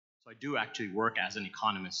I do actually work as an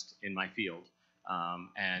economist in my field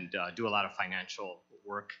and do a lot of financial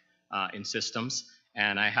work in systems.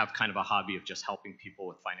 And I have kind of a hobby of just helping people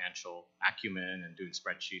with financial acumen and doing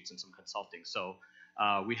spreadsheets and some consulting. So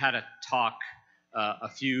we had a talk a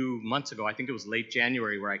few months ago, I think it was late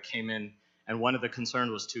January, where I came in, and one of the concerns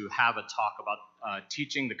was to have a talk about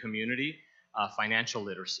teaching the community financial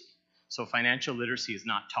literacy. So financial literacy is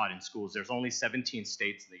not taught in schools. There's only 17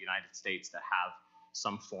 states in the United States that have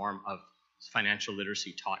some form of financial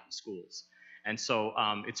literacy taught in schools. And so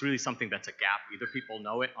it's really something that's a gap. Either people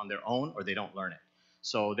know it on their own or they don't learn it.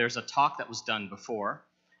 So there's a talk that was done before,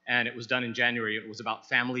 and it was done in January. It was about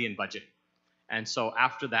family and budget. And so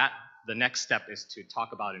after that, the next step is to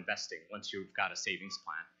talk about investing once you've got a savings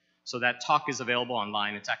plan. So that talk is available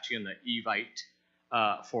online. It's actually in the Evite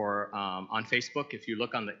on Facebook. If you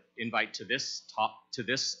look on the invite to this talk, to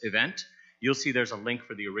this event, you'll see there's a link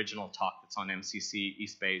for the original talk that's on MCC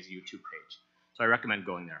East Bay's YouTube page. So I recommend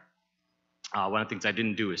going there. One of the things I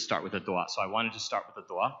didn't do is start with a dua. So I wanted to start with a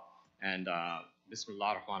dua. And Bismillah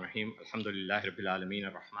ar-Rahman ar-Rahim. Alhamdulillahi Rabbil Alameen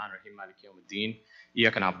ar-Rahman ar-Rahim Maliki Yawmiddin.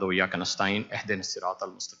 Iyaka na'budu wa iyaka nasta'in. Ihdina as-sirata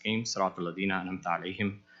al-mustaqim. Sirata alladhina an'amta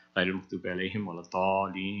alayhim. Ghayril maghdubi alayhim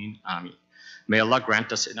waladdallin. Ameen. May Allah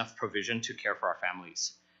grant us enough provision to care for our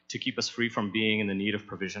families, to keep us free from being in the need of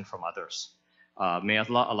provision from others. May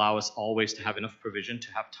Allah allow us always to have enough provision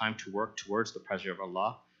to have time to work towards the pleasure of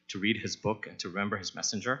Allah, to read His book and to remember His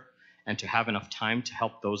messenger, and to have enough time to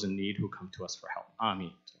help those in need who come to us for help.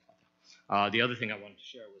 Ameen. The other thing I wanted to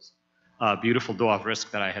share was a beautiful dua of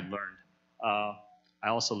risk that I had learned. I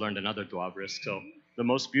also learned another dua of risk. So the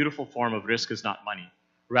most beautiful form of risk is not money.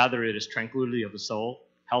 Rather, it is tranquility of the soul,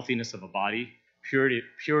 healthiness of a body,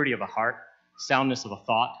 purity of a heart, soundness of a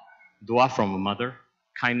thought, dua from a mother,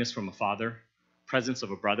 kindness from a father, presence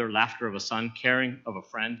of a brother, laughter of a son, caring of a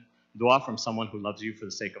friend, dua from someone who loves you for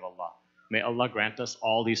the sake of Allah. May Allah grant us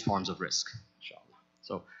all these forms of risk, inshallah.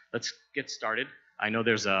 So let's get started. I know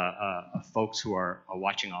there's folks who are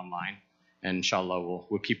watching online, and inshallah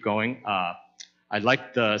we'll keep going. I'd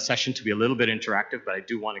like the session to be a little bit interactive, but I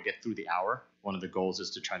do want to get through the hour. One of the goals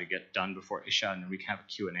is to try to get done before Isha, and then we can have a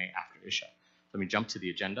Q&A after Isha. Let me jump to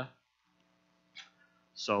the agenda.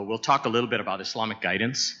 So we'll talk a little bit about Islamic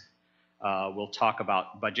guidance. We'll talk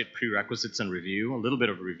about budget prerequisites and review, a little bit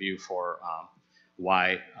of a review for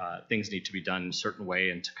why things need to be done in a certain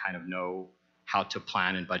way and to kind of know how to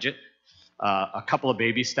plan and budget. A couple of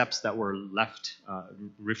baby steps that were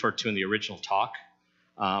referred to in the original talk.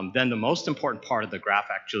 Then the most important part of the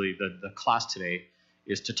graph, actually, the class today,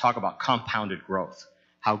 is to talk about compounded growth.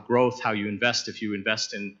 How you invest, if you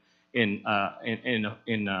invest in a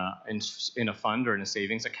fund or in a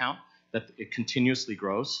savings account, that it continuously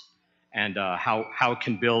grows, and how it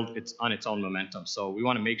can build on its own momentum. So we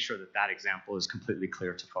want to make sure that example is completely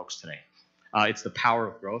clear to folks today. It's the power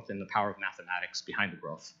of growth and the power of mathematics behind the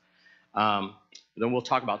growth. Then we'll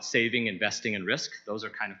talk about saving, investing, and risk. Those are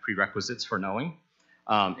kind of prerequisites for knowing.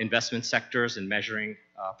 Investment sectors and measuring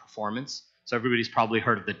performance. So everybody's probably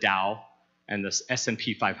heard of the Dow and the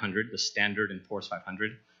S&P 500, the Standard & Poor's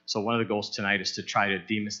 500. So one of the goals tonight is to try to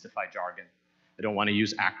demystify jargon. I don't want to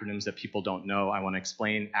use acronyms that people don't know. I want to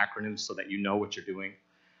explain acronyms so that you know what you're doing.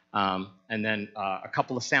 And then a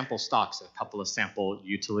couple of sample stocks, a couple of sample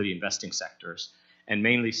utility investing sectors, and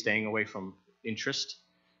mainly staying away from interest,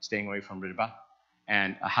 staying away from riba,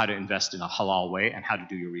 and how to invest in a halal way and how to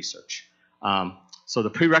do your research. So the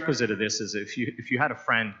prerequisite of this is if you had a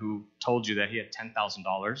friend who told you that he had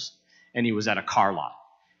 $10,000 and he was at a car lot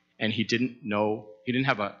and he didn't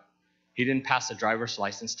pass a driver's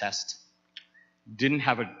license test, didn't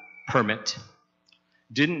have a permit,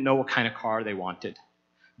 didn't know what kind of car they wanted,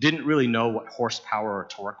 didn't really know what horsepower or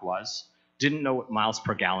torque was, didn't know what miles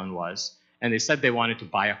per gallon was, and they said they wanted to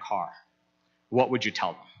buy a car, what would you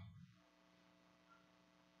tell them?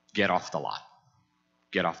 Get off the lot.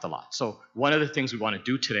 Get off the lot. So one of the things we want to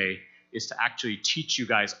do today is to actually teach you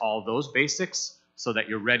guys all those basics so that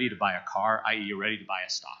you're ready to buy a car, i.e. you're ready to buy a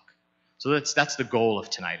stock. So that's the goal of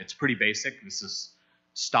tonight. It's pretty basic. This is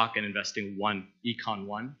stock and investing 1, econ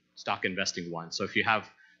 1, stock investing 1. So if you have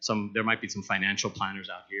there might be some financial planners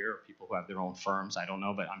out here or people who have their own firms, I don't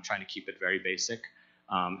know, but I'm trying to keep it very basic.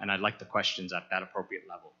 And I'd like the questions at that appropriate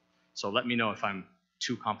level. So let me know if I'm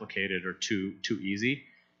too complicated or too easy.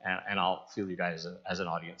 And I'll feel you guys as an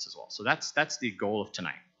audience as well. So that's the goal of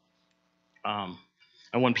tonight.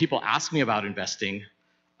 And when people ask me about investing,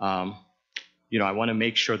 I want to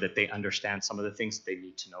make sure that they understand some of the things that they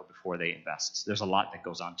need to know before they invest. There's a lot that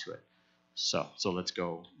goes on to it. So let's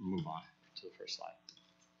move on to the first slide.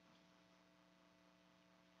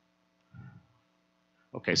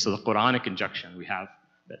 Okay, so the Quranic injunction, we have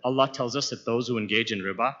that Allah tells us that those who engage in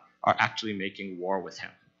riba are actually making war with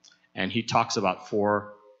Him. And He talks about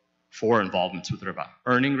four involvements with riba: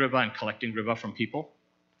 earning riba and collecting riba from people,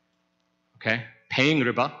 okay, paying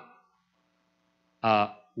riba,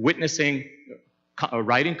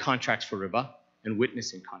 writing contracts for riba, and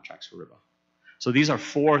witnessing contracts for riba. So these are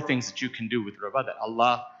four things that you can do with riba that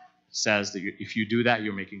Allah says that if you do that,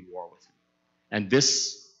 you're making war with Him. And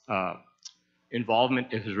this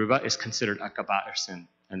involvement in riba is considered a kaba'ir sin.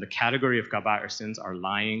 And the category of kaba'ir sins are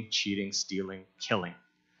lying, cheating, stealing, killing.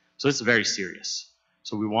 So it's very serious.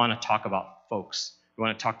 So we want to talk about folks. We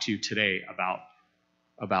want to talk to you today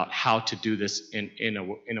about how to do this in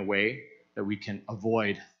a way that we can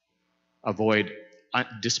avoid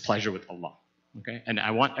displeasure with Allah. Okay? And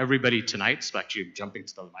I want everybody tonight, so actually jumping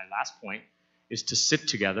to my last point, is to sit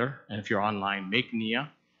together, and if you're online, make niyyah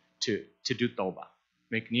to do tawbah.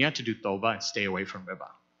 Make niyyah to do tawbah and stay away from riba.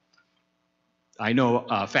 I know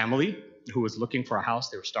a family who was looking for a house.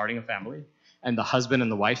 They were starting a family, and the husband and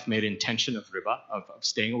the wife made an intention of riba, of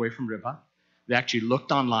staying away from riba. They actually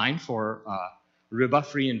looked online for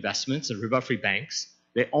riba-free investments and riba-free banks.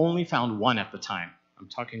 They only found one at the time. I'm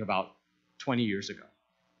talking about 20 years ago.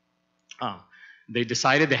 They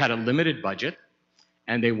decided they had a limited budget,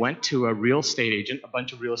 and they went to a real estate agent, a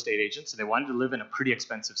bunch of real estate agents, and they wanted to live in a pretty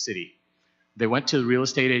expensive city. They went to the real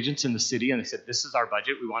estate agents in the city, and they said, this is our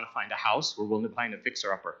budget. We want to find a house. We're willing to find a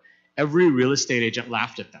fixer-upper. Every real estate agent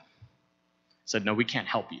laughed at them. Said, no, we can't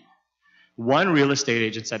help you. One real estate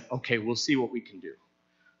agent said, okay, we'll see what we can do.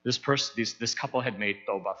 This couple had made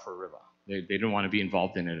tawbah for riba. They didn't want to be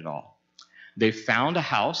involved in it at all. They found a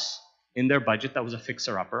house in their budget that was a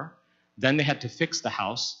fixer-upper. Then they had to fix the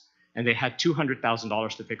house, and they had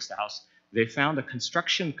 $200,000 to fix the house. They found a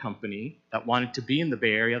construction company that wanted to be in the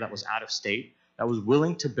Bay Area, that was out of state, that was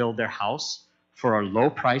willing to build their house for a low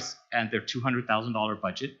price and their $200,000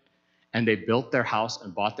 budget. And they built their house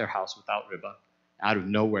and bought their house without riba. Out of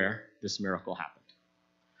nowhere, this miracle happened.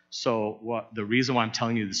 So the reason why I'm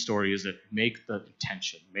telling you the story is that make the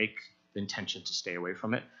intention to stay away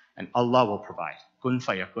from it, and Allah will provide. Kun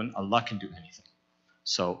fayakun, Allah can do anything.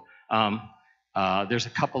 So there's a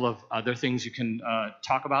couple of other things you can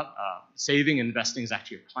talk about. Saving and investing is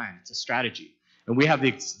actually a plan. It's a strategy. And we have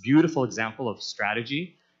this beautiful example of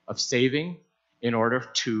strategy of saving in order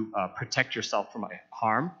to protect yourself from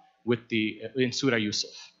harm in Surah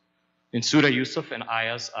Yusuf. In Surah Yusuf and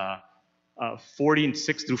ayahs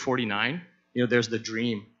 46 through 49, there's the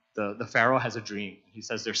dream. The Pharaoh has a dream. He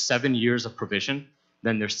says there's 7 years of provision,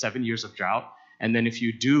 then there's 7 years of drought, and then if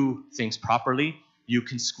you do things properly, you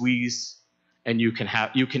can squeeze and you can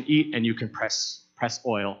eat and you can press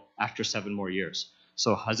oil after 7 more years.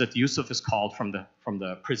 So Hazrat Yusuf is called from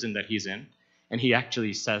the prison that he's in, and he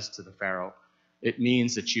actually says to the Pharaoh, it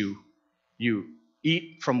means that you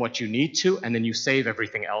eat from what you need to, and then you save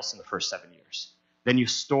everything else in the first 7 years. Then you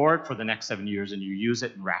store it for the next 7 years, and you use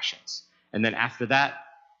it in rations. And then after that,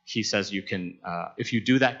 he says you can, if you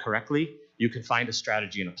do that correctly, you can find a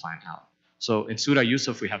strategy and a plan out. So in Surah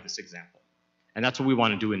Yusuf, we have this example. And that's what we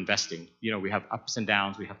want to do investing. We have ups and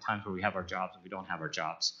downs. We have times where we have our jobs and we don't have our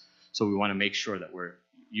jobs. So we want to make sure that we're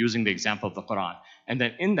using the example of the Quran. And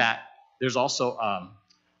then in that, there's also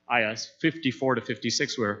ayahs 54 to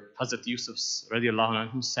 56 where Hazrat Yusuf radiallahu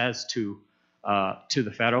anhu says to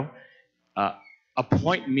the Pharaoh,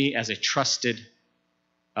 appoint me as a trusted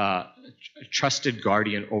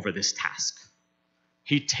guardian over this task.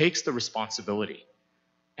 He takes the responsibility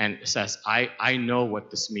and says, I know what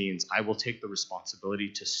this means. I will take the responsibility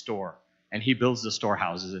to store. And he builds the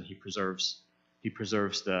storehouses and he preserves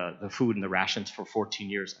the food and the rations for 14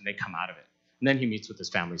 years, and they come out of it. And then he meets with his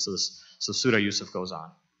family. So Surah Yusuf goes on.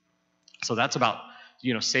 So that's about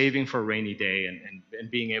saving for a rainy day and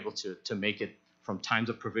being able to make it from times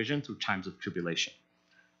of provision through times of tribulation.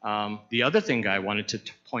 The other thing I wanted to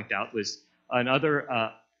point out was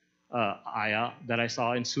another ayah that I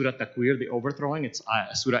saw in Surah Takwir, the overthrowing. It's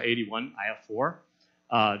Surah 81, ayah 4.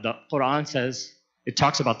 The Quran says, it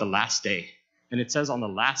talks about the last day. And it says on the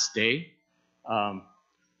last day,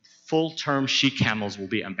 full-term she-camels will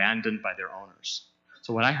be abandoned by their owners.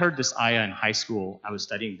 So when I heard this ayah in high school, I was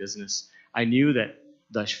studying business, I knew that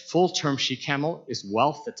the full-term she-camel is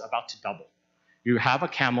wealth that's about to double. You have a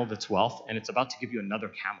camel that's wealth, and it's about to give you another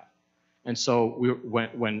camel. And so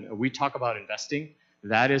when we talk about investing,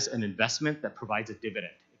 that is an investment that provides a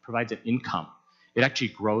dividend. It provides an income. It actually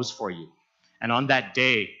grows for you. And on that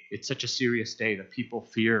day, it's such a serious day that people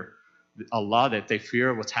fear Allah, that they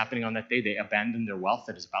fear what's happening on that day. They abandon their wealth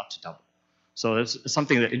that is about to double. So it's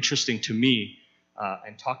something that's interesting to me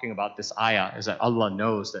in talking about this ayah is that Allah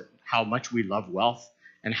knows that how much we love wealth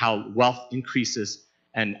and how wealth increases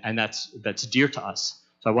and that's dear to us.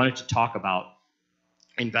 So I wanted to talk about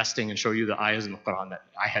investing and show you the ayahs in the Quran that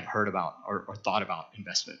I had heard about or thought about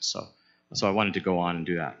investment. So I wanted to go on and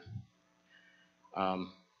do that.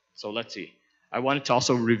 So let's see. I wanted to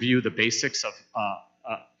also review the basics of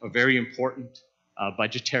a very important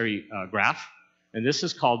budgetary graph. And this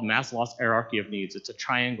is called Maslow's hierarchy of needs. It's a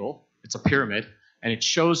triangle, it's a pyramid, and it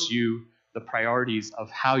shows you the priorities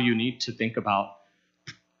of how you need to think about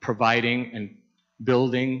providing and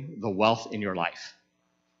building the wealth in your life.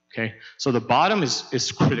 Okay, so the bottom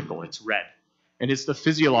is critical, it's red. And it's the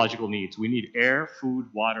physiological needs. We need air, food,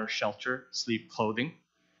 water, shelter, sleep, clothing,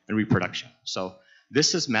 and reproduction. So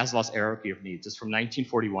this is Maslow's hierarchy of needs. It's from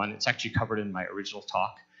 1941. It's actually covered in my original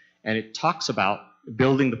talk. And it talks about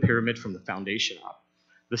building the pyramid from the foundation up.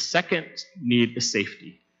 The second need is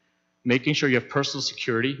safety. Making sure you have personal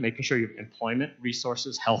security, making sure you have employment,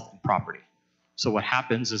 resources, health, and property. So what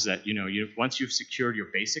happens is that once you've secured your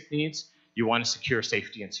basic needs, you want to secure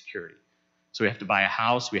safety and security. So we have to buy a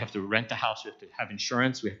house, we have to rent a house, we have to have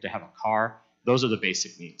insurance, we have to have a car. Those are the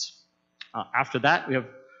basic needs. After that, we have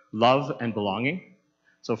love and belonging.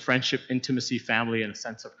 So friendship, intimacy, family, and a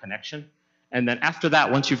sense of connection. And then after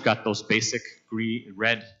that, once you've got those basic green,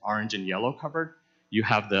 red, orange, and yellow covered, you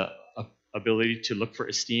have the ability to look for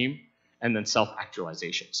esteem and then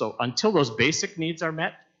self-actualization. So until those basic needs are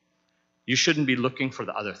met, you shouldn't be looking for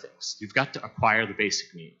the other things. You've got to acquire the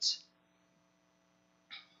basic needs.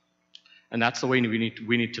 And that's the way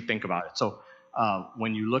we need to think about it. So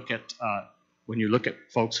when you look at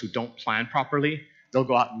folks who don't plan properly, they'll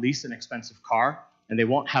go out and lease an expensive car, and they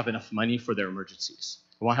won't have enough money for their emergencies.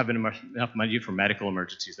 They won't have enough money for medical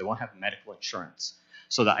emergencies. They won't have medical insurance.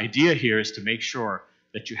 So the idea here is to make sure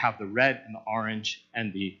that you have the red and the orange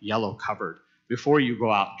and the yellow covered before you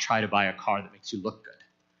go out and try to buy a car that makes you look good.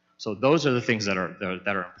 So those are the things that are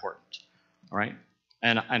important. All right,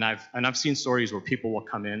 and I've seen stories where people will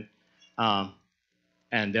come in,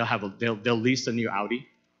 and they'll lease a new Audi,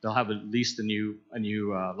 they'll have leased a new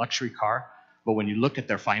luxury car, but when you look at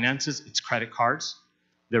their finances, it's credit cards,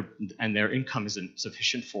 and their income isn't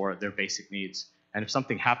sufficient for their basic needs. And if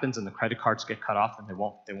something happens and the credit cards get cut off, then they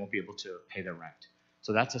won't be able to pay their rent.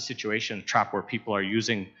 So that's a situation, a trap where people are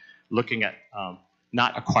looking at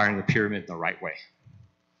not acquiring the pyramid the right way.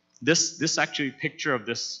 This actually picture of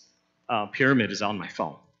this pyramid is on my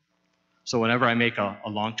phone. So whenever I make a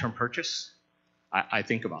long-term purchase, I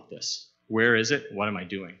think about this. Where is it? What am I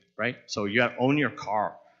doing? Right? So you have to own your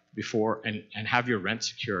car before and have your rent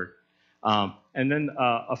secured. And then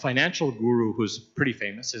a financial guru who's pretty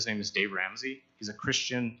famous, his name is Dave Ramsey. He's a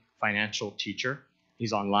Christian financial teacher.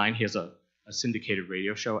 He's online. He has a syndicated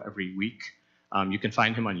radio show every week. You can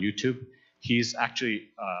find him on YouTube. He's actually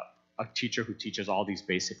a teacher who teaches all these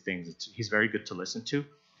basic things. He's very good to listen to.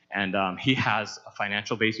 And he has a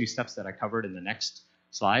financial baby steps that I covered in the next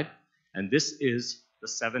slide. And this is the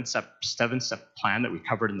seven-step plan that we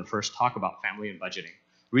covered in the first talk about family and budgeting.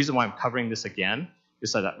 The reason why I'm covering this again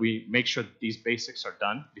is so that we make sure that these basics are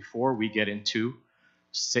done before we get into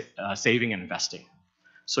saving and investing.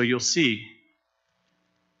 So you'll see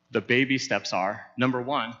the baby steps are, number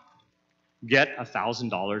one, get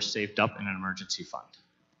 $1,000 saved up in an emergency fund.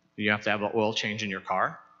 You have to have an oil change in your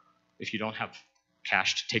car. If you don't have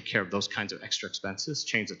cash to take care of those kinds of extra expenses,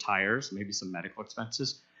 change the tires, maybe some medical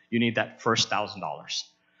expenses, you need that first $1,000.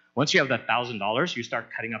 Once you have that $1,000, you start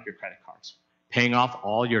cutting up your credit cards, paying off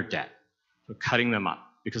all your debt, so cutting them up,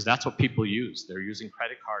 because that's what people use. They're using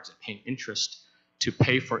credit cards and paying interest to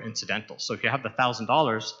pay for incidentals. So if you have the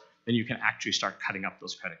 $1,000, then you can actually start cutting up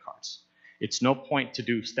those credit cards. It's no point to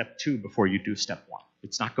do step 2 before you do step 1.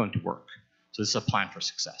 It's not going to work. So this is a plan for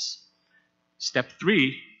success. Step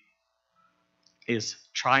 3 is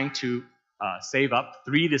trying to save up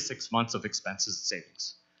 3 to 6 months of expenses and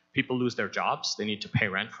savings. People lose their jobs. They need to pay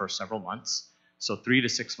rent for several months. So 3 to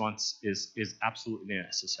 6 months is absolutely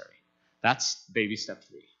necessary. That's baby step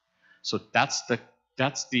 3. So that's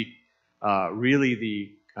really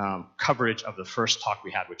the coverage of the first talk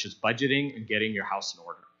we had, which is budgeting and getting your house in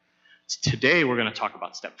order. Today, we're going to talk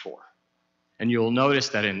about step 4. And you'll notice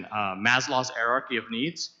that in Maslow's hierarchy of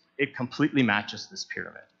needs, it completely matches this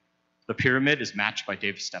pyramid. The pyramid is matched by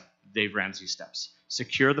Dave Ramsey's steps.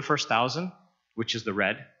 Secure the first 1,000, which is the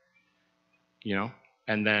red,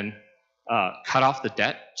 and then cut off the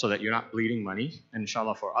debt so that you're not bleeding money. And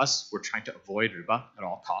inshallah, for us, we're trying to avoid riba at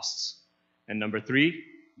all costs. And number 3,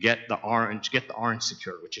 get the orange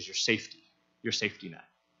secured, which is your safety net.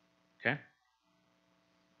 Okay?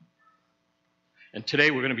 And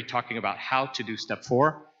today we're going to be talking about how to do step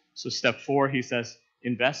 4. So step 4, he says,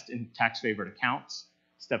 invest in tax-favored accounts.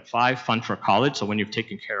 Step 5, fund for college. So when you've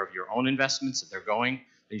taken care of your own investments, if they're going,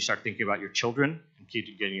 then you start thinking about your children and keep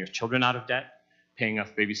getting your children out of debt, paying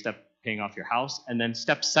off baby step, paying off your house. And then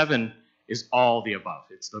step 7 is all the above.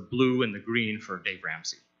 It's the blue and the green for Dave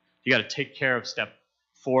Ramsey. You got to take care of step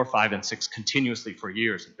 4, 5, and 6 continuously for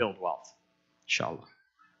years and build wealth, inshallah.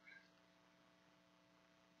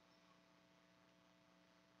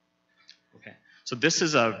 Okay, so this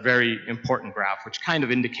is a very important graph which kind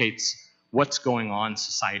of indicates what's going on in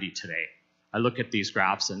society today. I look at these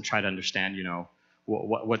graphs and try to understand, you know,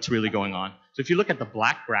 what's really going on. So if you look at the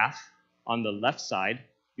black graph on the left side,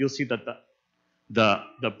 you'll see that the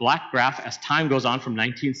black graph, as time goes on from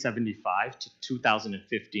 1975 to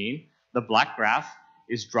 2015, the black graph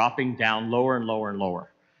is dropping down lower and lower and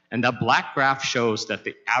lower. And that black graph shows that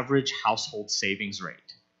the average household savings rate.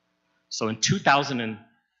 So in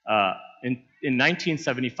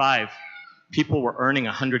 1975, people were earning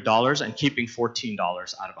 $100 and keeping $14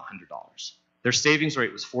 out of $100. Their savings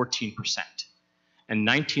rate was 14%. In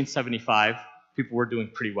 1975, people were doing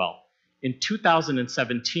pretty well. In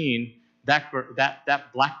 2017, that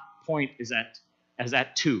black point is at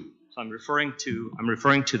 2. So I'm referring to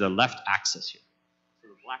the left axis here. So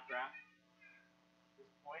the black graph,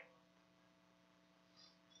 this point.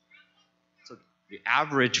 So the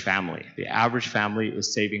average family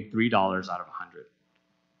is saving $3 out of 100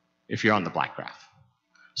 if you're on the black graph.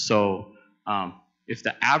 So if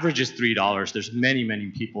the average is $3, there's many,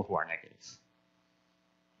 many people who are negative.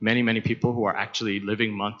 Many, many people who are actually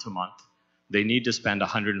living month to month. They need to spend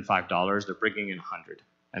 $105, they're bringing in 100,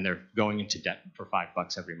 and they're going into debt for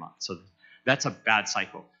 $5 every month. So that's a bad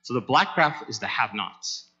cycle. So the black graph is the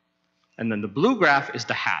have-nots. And then the blue graph is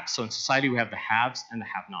the haves. So in society, we have the haves and the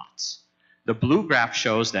have-nots. The blue graph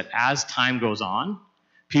shows that as time goes on,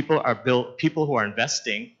 people who are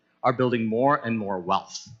investing are building more and more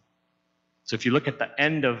wealth. So if you look at the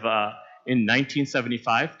end of, in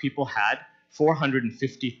 1975, people had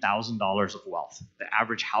 $450,000 of wealth. The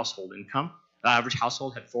average household income, the average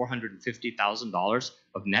household had $450,000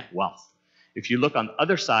 of net wealth. If you look on the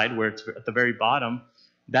other side, where it's at the very bottom,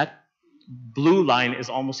 that blue line is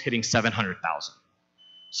almost hitting 700,000.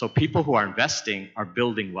 So people who are investing are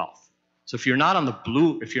building wealth. So if you're not on the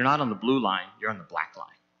blue line, you're on the black line.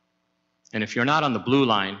 And if you're not on the blue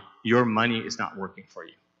line, your money is not working for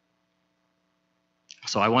you.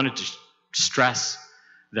 So I wanted to stress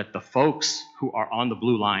that the folks who are on the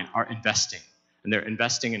blue line are investing, and they're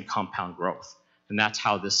investing in compound growth. And that's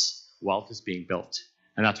how this wealth is being built.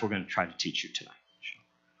 And that's what we're going to try to teach you tonight.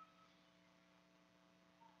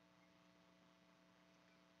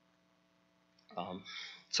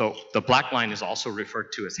 So the black line is also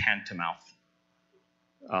referred to as hand-to-mouth.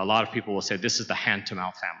 A lot of people will say this is the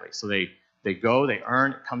hand-to-mouth family. So they go, they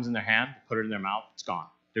earn, it comes in their hand, put it in their mouth, it's gone.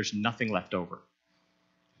 There's nothing left over.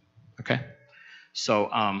 Okay? So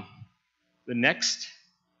the next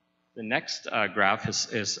graph is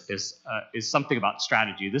something about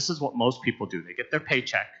strategy. This is what most people do. They get their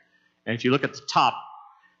paycheck, and if you look at the top,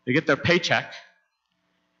 they get their paycheck,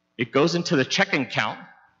 it goes into the checking account,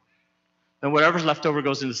 then whatever's left over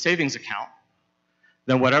goes in the savings account,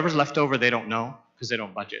 then whatever's left over they don't know because they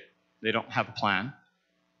don't budget. They don't have a plan.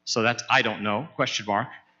 So that's I don't know, question mark.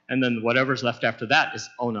 And then whatever's left after that is,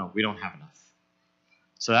 oh no, we don't have enough.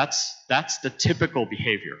 So that's the typical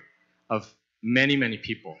behavior of many, many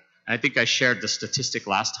people. And I think I shared the statistic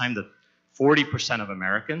last time that 40% of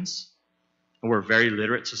Americans, and we're a very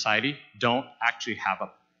literate society, don't actually have a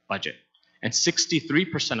budget. And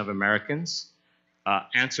 63% of Americans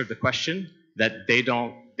answered the question that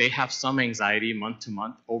they have some anxiety month to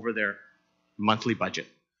month over their monthly budget.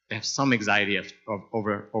 They have some anxiety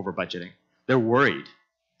over budgeting. They're worried.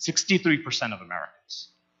 63% of Americans.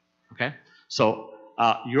 Okay? So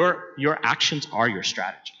your actions are your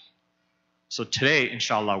strategy. So today,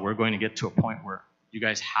 inshallah, we're going to get to a point where you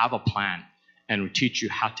guys have a plan and we teach you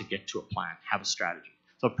how to get to a plan, have a strategy.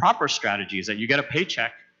 So proper strategy is that you get a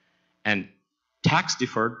paycheck and tax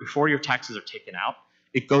deferred, before your taxes are taken out,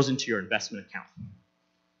 it goes into your investment account.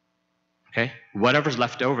 Okay? Whatever's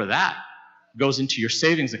left over that goes into your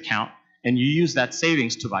savings account, and you use that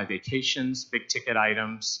savings to buy vacations, big ticket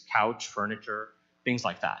items, couch, furniture, things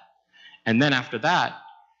like that. And then after that,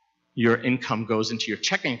 your income goes into your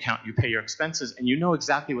checking account, you pay your expenses, and you know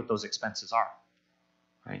exactly what those expenses are.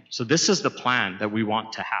 Right? So this is the plan that we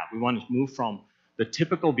want to have. We want to move from the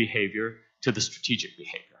typical behavior to the strategic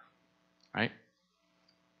behavior. Right?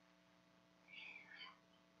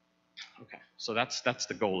 Okay, so that's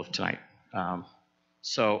the goal of tonight.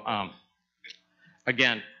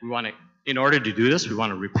 Again, we want to, in order to do this, we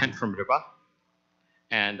want to repent from riba.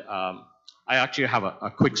 And I actually have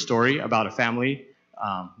a quick story about a family.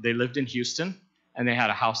 they lived in Houston, and they had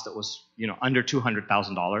a house that was, under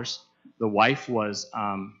 $200,000. The wife was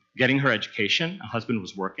getting her education. Her husband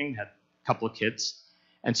was working, had a couple of kids.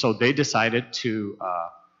 And so they decided to,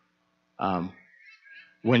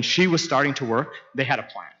 when she was starting to work, they had a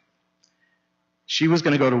plan. She was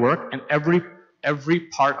going to go to work, and every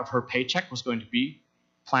part of her paycheck was going to be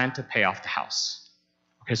planned to pay off the house.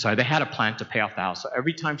 Okay, so they had a plan to pay off the house. So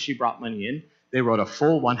every time she brought money in, they wrote a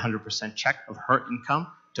full 100% check of her income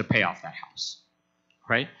to pay off that house,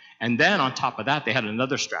 right? And then on top of that, they had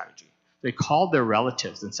another strategy. They called their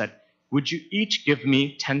relatives and said, would you each give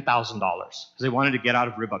me $10,000? Because they wanted to get out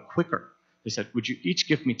of riba quicker. They said, would you each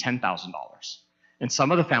give me $10,000? And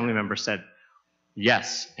some of the family members said,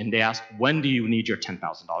 yes. And they asked, when do you need your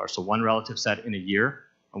 $10,000? So one relative said in a year,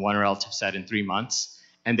 and one relative said in 3 months.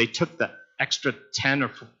 And they took the extra $10,000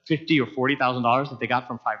 or $50,000 or $40,000 that they got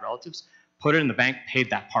from 5 relatives, put it in the bank, paid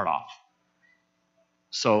that part off.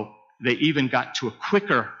 So they even got to a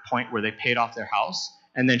quicker point where they paid off their house,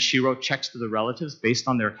 and then she wrote checks to the relatives based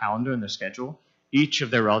on their calendar and their schedule. Each of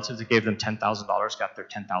their relatives that gave them $10,000 got their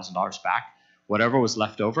 $10,000 back. Whatever was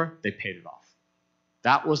left over, they paid it off.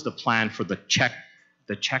 That was the plan for the check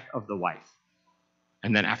of the wife.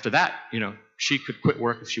 And then after that, she could quit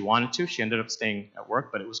work if she wanted to. She ended up staying at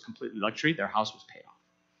work, but it was completely luxury. Their house was paid off.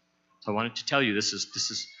 So I wanted to tell you this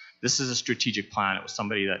is a strategic plan. It was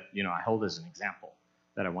somebody that I hold as an example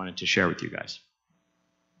that I wanted to share with you guys.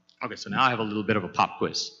 Okay, so now I have a little bit of a pop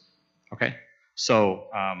quiz. Okay, so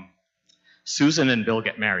Susan and Bill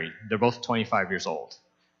get married. They're both 25 years old.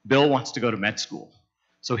 Bill wants to go to med school.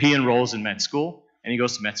 So he enrolls in med school, and he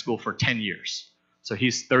goes to med school for 10 years. So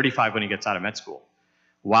he's 35 when he gets out of med school.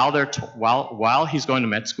 While he's going to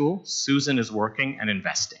med school, Susan is working and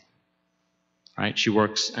investing. Right? She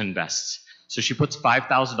works and invests. So she puts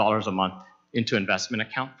 $5,000 a month into investment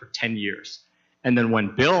account for 10 years. And then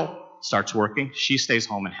when Bill starts working, she stays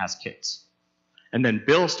home and has kids. And then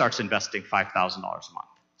Bill starts investing $5,000 a month.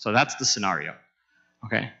 So that's the scenario.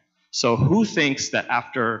 Okay? So who thinks that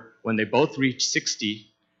when they both reach 60,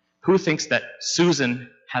 who thinks that Susan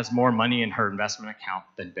has more money in her investment account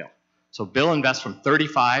than Bill? So Bill invests from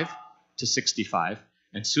 35 to 65,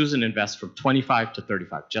 and Susan invests from 25 to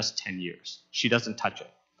 35, just 10 years. She doesn't touch it.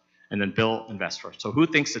 And then Bill invests first. So who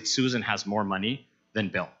thinks that Susan has more money than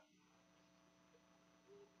Bill?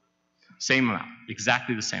 Same amount,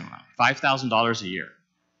 exactly the same amount, $5,000 a year.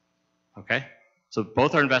 Okay? So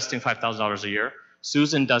both are investing $5,000 a year.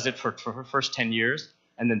 Susan does it for her first 10 years,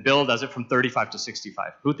 and then Bill does it from 35 to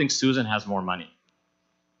 65. Who thinks Susan has more money?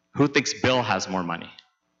 Who thinks Bill has more money?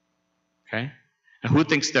 Okay? And who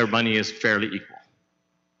thinks their money is fairly equal?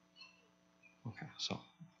 Okay, so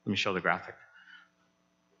let me show the graphic.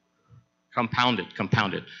 Compounded.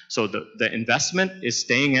 So the investment is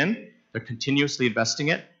staying in, they're continuously investing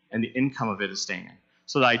it, and the income of it is staying in.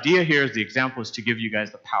 So the idea here is the example is to give you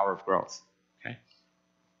guys the power of growth. Okay?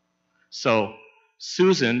 So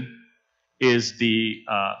Susan is the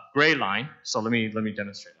gray line. So let me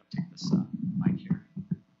demonstrate. I'll take this mic here.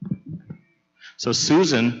 So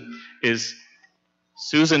Susan is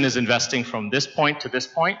investing from this point to this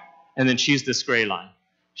point, and then she's this gray line.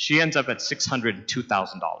 She ends up at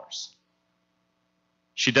 $602,000.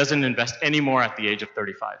 She doesn't invest any more at the age of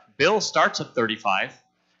 35. Bill starts at 35,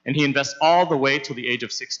 and he invests all the way till the age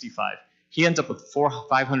of 65. He ends up with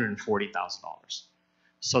 $540,000.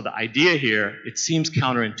 So the idea here, it seems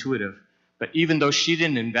counterintuitive, but even though she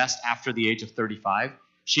didn't invest after the age of 35,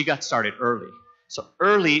 she got started early. So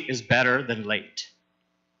early is better than late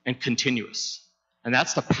and continuous. And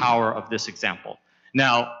that's the power of this example.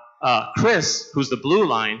 Now, Chris, who's the blue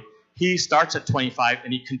line, he starts at 25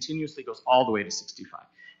 and he continuously goes all the way to 65.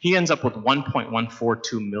 He ends up with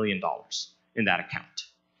 $1.142 million in that account.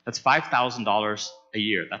 That's $5,000 a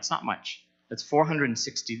year. That's not much. That's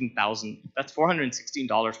 $416,000. That's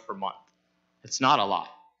 $416 per month. It's not a lot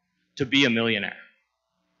to be a millionaire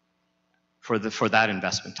for that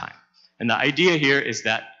investment time. And the idea here is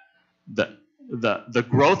that the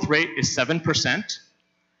growth rate is 7%,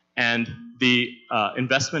 and the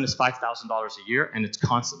investment is $5,000 a year, and it's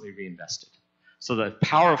constantly reinvested. So the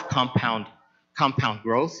power of compound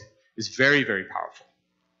growth is very, very powerful.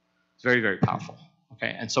 It's very, very powerful.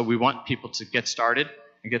 Okay, and so we want people to get started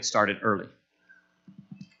and get started early.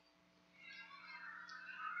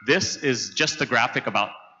 This is just the graphic about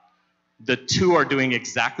the two are doing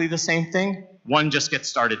exactly the same thing. One just gets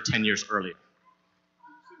started 10 years earlier.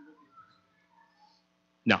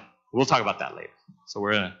 No, we'll talk about that later. So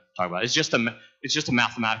we're going to talk about it. It's just a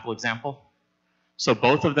mathematical example. So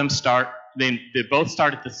both of them start. They both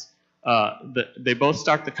start at this. They both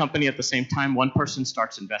start the company at the same time. One person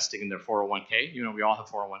starts investing in their 401k. You know, we all have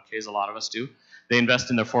 401ks, a lot of us do. They invest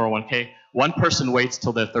in their 401k. One person waits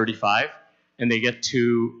till they're 35 and they get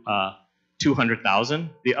to 200,000.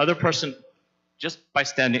 The other person, just by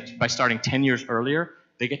starting 10 years earlier,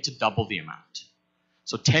 they get to double the amount.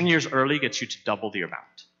 So 10 years early gets you to double the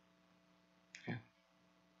amount. Okay.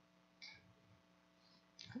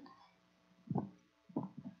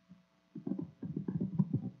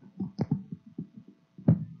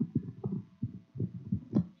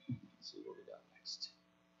 Let's see what we got next.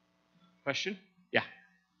 Question? Yeah.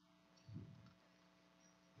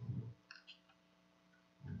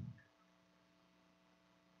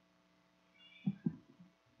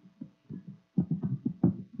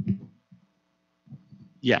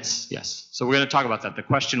 Yes, yes. So we're going to talk about that. The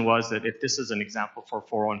question was that if this is an example for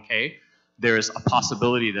 401k, there is a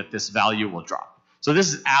possibility that this value will drop. So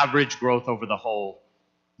this is average growth over the whole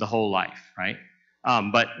life, right?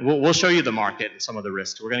 But we'll show you the market and some of the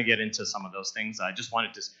risks. We're going to get into some of those things. I just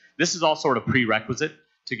wanted to. This is all sort of prerequisite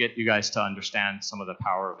to get you guys to understand some of the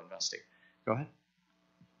power of investing. Go ahead.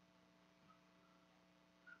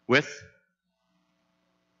 With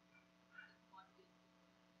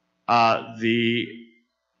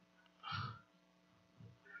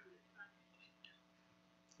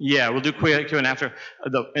Yeah, we'll do Q&A after.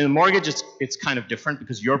 In the mortgage, it's kind of different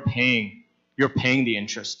because you're paying the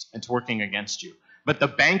interest. It's working against you. But the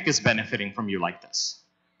bank is benefiting from you like this.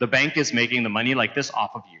 The bank is making the money like this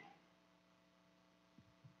off of you.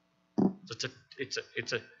 So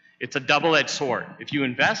it's a double-edged sword. If you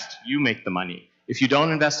invest, you make the money. If you don't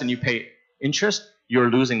invest and you pay interest, you're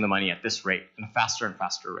losing the money at this rate, in a faster and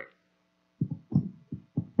faster rate.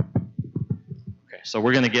 Okay, so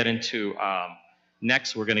we're going to get into.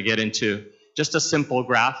 Next, we're going to get into just a simple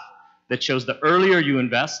graph that shows the earlier you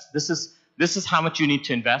invest, this is how much you need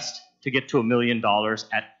to invest to get to $1 million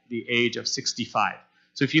at the age of 65.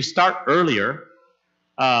 So if you start earlier,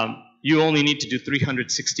 you only need to do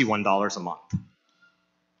 $361 a month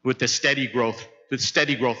with the steady growth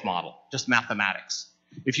model, just mathematics.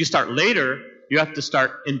 If you start later, you have to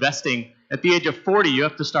start investing. At the age of 40, you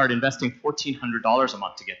have to start investing $1,400 a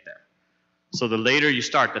month to get there. So the later you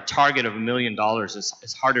start, the target of $1 million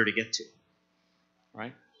is harder to get to,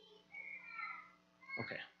 right?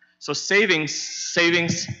 Okay. So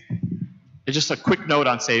savings, just a quick note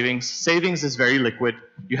on savings. Savings is very liquid.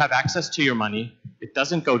 You have access to your money. It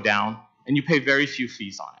doesn't go down, and you pay very few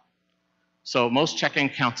fees on it. So most checking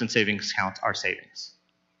accounts and savings accounts are savings,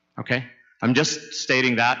 okay? I'm just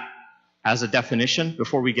stating that as a definition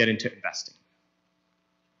before we get into investing.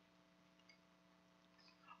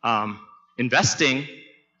 Investing,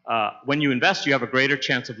 when you invest, you have a greater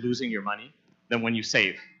chance of losing your money than when you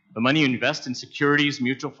save. The money you invest in securities,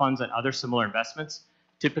 mutual funds, and other similar investments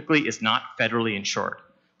typically is not federally insured.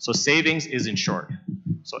 So savings is insured.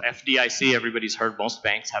 So FDIC, everybody's heard, most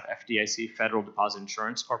banks have FDIC, Federal Deposit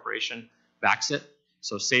Insurance Corporation, backs it.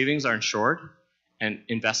 So savings are insured, and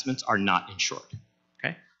investments are not insured.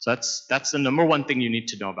 Okay? So that's the number one thing you need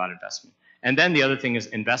to know about investment. And then the other thing is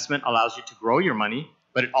investment allows you to grow your money,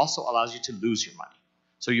 but it also allows you to lose your money.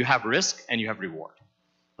 So you have risk and you have reward.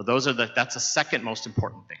 So that's the second most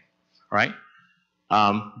important thing, all right?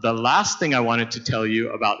 The last thing I wanted to tell you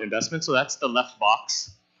about investment, so that's the left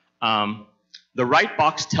box. The right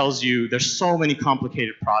box tells you there's so many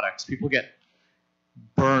complicated products. People get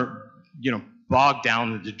bogged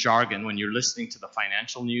down in the jargon when you're listening to the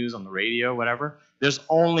financial news on the radio, whatever. There's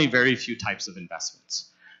only very few types of investments.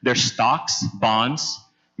 There's stocks, bonds,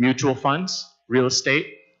 mutual funds, real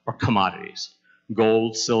estate, or commodities,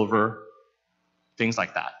 gold, silver, things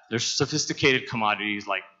like that. There's sophisticated commodities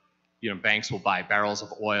like, banks will buy barrels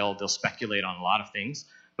of oil, they'll speculate on a lot of things,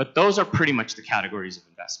 but those are pretty much the categories of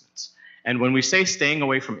investments. And when we say staying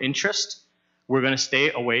away from interest, we're going to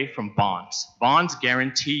stay away from bonds. Bonds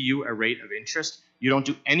guarantee you a rate of interest. You don't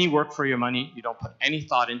do any work for your money, you don't put any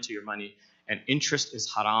thought into your money, and interest is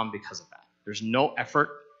haram because of that. There's no effort,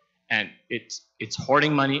 and it's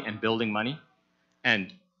hoarding money and building money.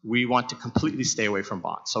 And we want to completely stay away from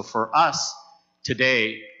bonds. So for us,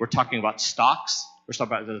 today, we're talking about stocks. We're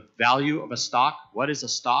talking about the value of a stock. What is a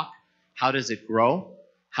stock? How does it grow?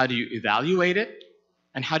 How do you evaluate it?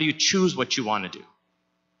 And how do you choose what you want to do?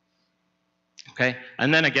 Okay?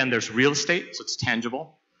 And then again, there's real estate, so it's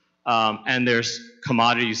tangible. And there's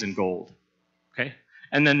commodities and gold. Okay?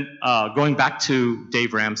 And then going back to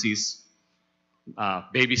Dave Ramsey's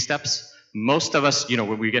baby steps, most of us,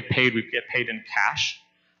 when we get paid in cash.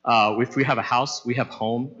 If we have a house, we have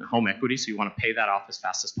home equity, so you want to pay that off as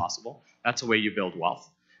fast as possible. That's the way you build wealth.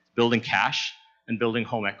 Building cash and building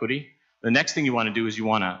home equity. The next thing you want to do is you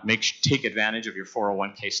want to take advantage of your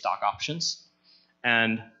 401k stock options.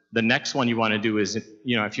 And the next one you want to do is,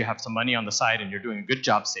 if you have some money on the side and you're doing a good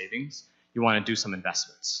job savings, you want to do some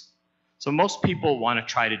investments. So most people want to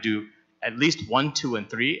try to do at least 1, 2, and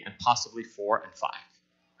 3, and possibly 4 and 5,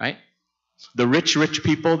 right? The rich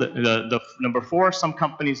people, the number 4, some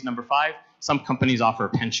companies number 5, some companies offer a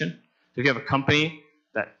pension. So if you have a company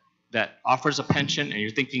that offers a pension and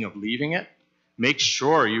you're thinking of leaving it, make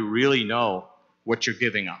sure you really know what you're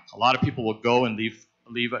giving up. A lot of people will go and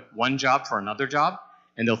leave one job for another job,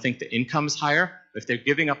 and they'll think the income's higher. If they're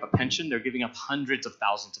giving up a pension, they're giving up hundreds of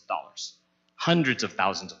thousands of dollars. Hundreds of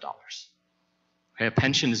thousands of dollars. Okay, a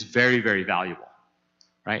pension is very, very valuable,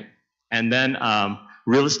 right? And then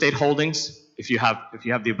real estate holdings. If you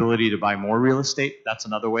have the ability to buy more real estate, that's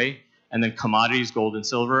another way. And then commodities, gold and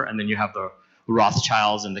silver, and then you have the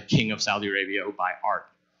Rothschilds and the king of Saudi Arabia who buy art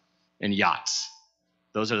and yachts.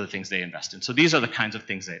 Those are the things they invest in. So these are the kinds of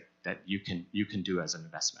things that you can do as an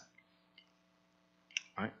investment.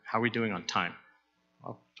 All right, how are we doing on time?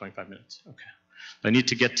 Oh, 25 minutes. Okay. I need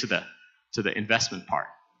to get to the investment part.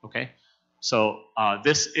 Okay. So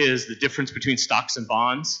this is the difference between stocks and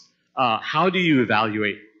bonds. How do you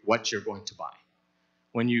evaluate what you're going to buy?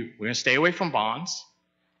 We're going to stay away from bonds.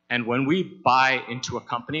 And when we buy into a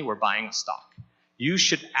company, we're buying a stock. You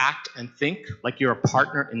should act and think like you're a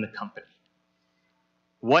partner in the company.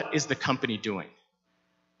 What is the company doing?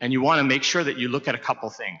 And you want to make sure that you look at a couple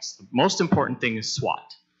things. The most important thing is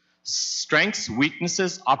SWOT. Strengths,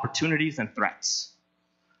 weaknesses, opportunities, and threats.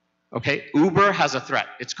 Okay, Uber has a threat.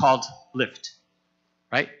 It's called Lyft,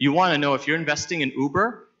 right? You want to know if you're investing in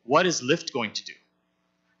Uber, what is Lyft going to do?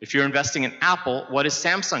 If you're investing in Apple, what is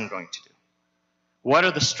Samsung going to do? What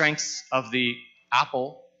are the strengths of the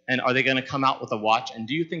Apple, and are they going to come out with a watch? And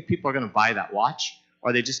do you think people are going to buy that watch,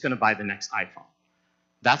 or are they just going to buy the next iPhone?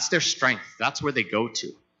 That's their strength. That's where they go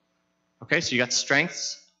to. Okay, so you got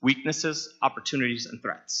strengths, weaknesses, opportunities, and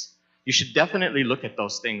threats. You should definitely look at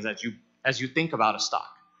those things as you think about a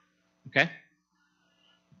stock. Okay?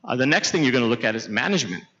 The next thing you're going to look at is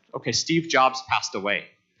management. Okay, Steve Jobs passed away.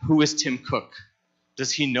 Who is Tim Cook?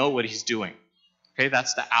 Does he know what he's doing? Okay,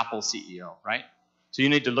 that's the Apple CEO, right? So you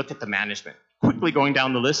need to look at the management. Quickly going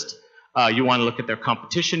down the list, you want to look at their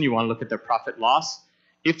competition. You want to look at their profit loss.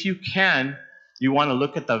 If you can, you want to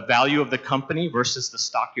look at the value of the company versus the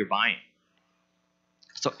stock you're buying.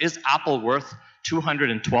 So is Apple worth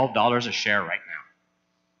 $212 a share right now?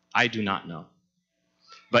 I do not know.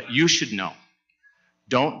 But you should know.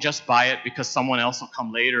 Don't just buy it because someone else will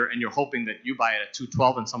come later and you're hoping that you buy it at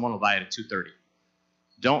 $212 and someone will buy it at $230.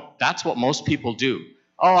 That's what most people do.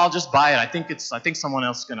 Oh, I'll just buy it. I think someone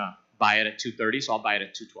else is gonna buy it at $230, so I'll buy it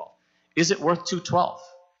at $212. Is it worth $212?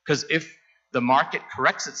 Because if the market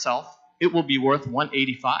corrects itself, it will be worth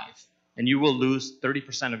 $185, and you will lose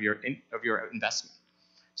 30% of your investment.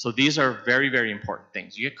 So these are very, very important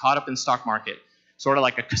things. You get caught up in the stock market, sort of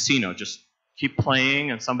like a casino. Just keep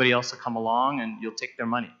playing, and somebody else will come along, and you'll take their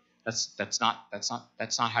money. That's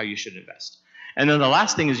not how you should invest. And then the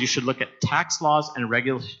last thing is you should look at tax laws and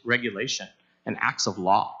regulation and acts of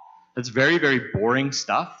law. That's very, very boring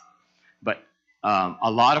stuff, but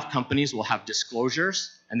a lot of companies will have disclosures,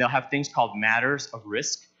 and they'll have things called matters of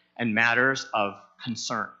risk and matters of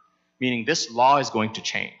concern, meaning this law is going to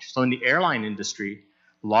change. So in the airline industry,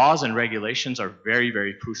 laws and regulations are very,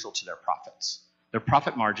 very crucial to their profits. Their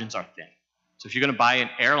profit margins are thin. So if you're going to buy an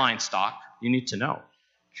airline stock, you need to know.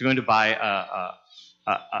 If you're going to buy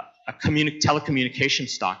a telecommunication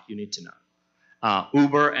stock, you need to know.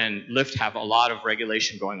 Uber and Lyft have a lot of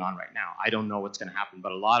regulation going on right now. I don't know what's going to happen,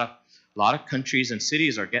 but a lot of countries and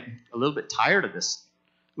cities are getting a little bit tired of this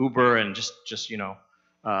Uber and just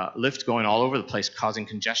Lyft going all over the place, causing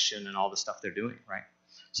congestion and all the stuff they're doing, right?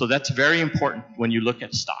 So that's very important when you look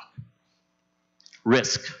at stock.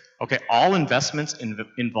 Risk. Okay, all investments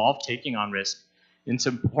involve taking on risk. It's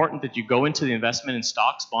important that you go into the investment in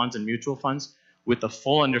stocks, bonds, and mutual funds with the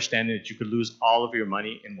full understanding that you could lose all of your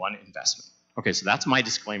money in one investment. Okay, so that's my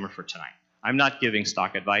disclaimer for tonight. I'm not giving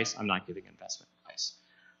stock advice. I'm not giving investment advice.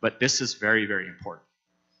 But this is very, very important.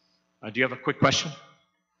 Do you have a quick question?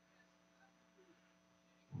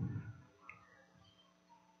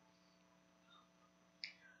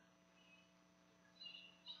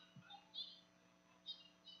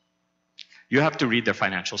 You have to read their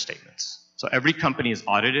financial statements. So every company is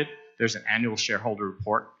audited. There's an annual shareholder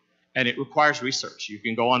report, and it requires research. You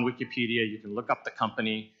can go on Wikipedia. You can look up the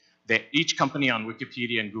company. Each company on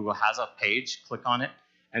Wikipedia and Google has a page. Click on it,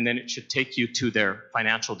 and then it should take you to their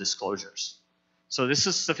financial disclosures. So this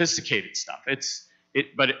is sophisticated stuff.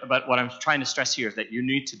 But what I'm trying to stress here is that you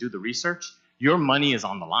need to do the research. Your money is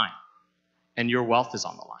on the line. and your wealth is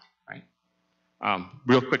on the line, right?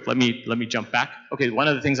 Real quick, let me jump back. Okay, one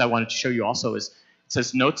of the things I wanted to show you also is, it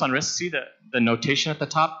says notes on risk. See the notation at the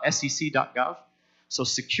top, sec.gov? So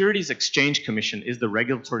Securities Exchange Commission is the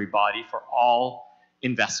regulatory body for all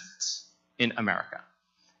investments in America.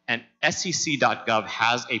 And sec.gov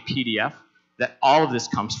has a PDF that all of this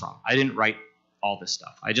comes from. I didn't write all this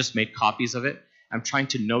stuff. I just made copies of it. I'm trying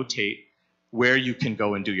to notate where you can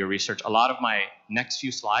go and do your research. A lot of my next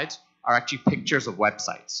few slides are actually pictures of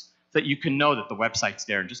websites so that you can know that the website's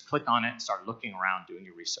there and just click on it and start looking around doing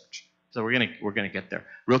your research. So we're gonna get there.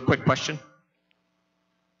 Real quick question.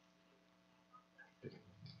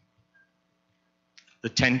 The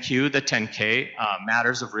 10Q, the 10K,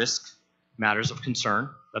 matters of risk, matters of concern.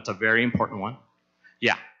 That's a very important one.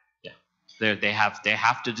 Yeah. They have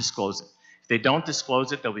to disclose it. If they don't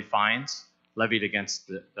disclose it, there'll be fines levied against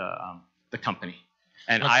the company.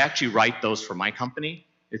 And I actually write those for my company.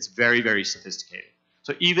 It's very, very sophisticated.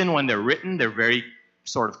 So even when they're written, they're very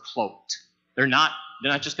sort of cloaked. They're not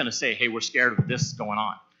just going to say, hey, we're scared of this going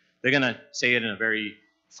on. They're going to say it in a very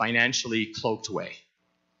financially cloaked way.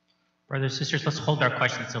 Brothers, sisters, let's hold our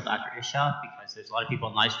questions until after Isha, because there's a lot of people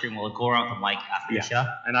on live stream. We'll go around the mic after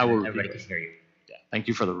Isha, and I will. Everybody can hear you. Yeah, thank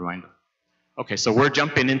you for the reminder. Okay, so we're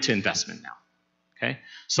jumping into investment now. Okay,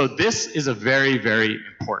 so this is a very, very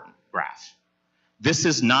important graph. This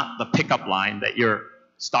is not the pickup line that your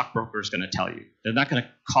stockbroker is going to tell you. They're not going to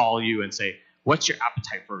call you and say, what's your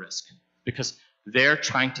appetite for risk? Because they're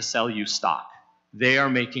trying to sell you stock. They are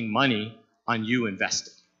making money on you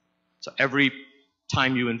investing. So every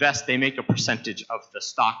time you invest, they make a percentage of the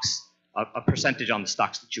stocks, a percentage on the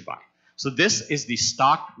stocks that you buy. So this is the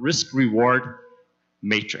stock risk reward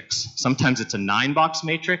matrix. Sometimes it's a 9-box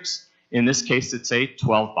matrix. In this case, it's a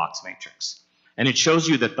 12-box matrix. And it shows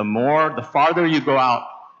you that the farther you go out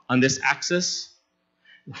on this axis,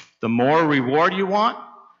 the more reward you want,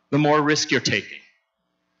 the more risk you're taking,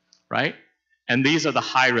 right? And these are the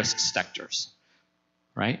high-risk sectors,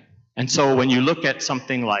 right? And so when you look at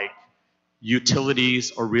something like utilities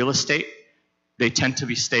or real estate, they tend to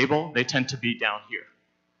be stable. They tend to be down here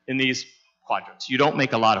in these quadrants. You don't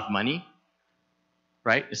make a lot of money,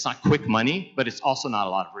 right? It's not quick money, but it's also not a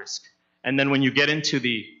lot of risk. And then when you get into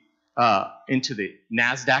the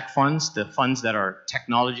NASDAQ funds, the funds that are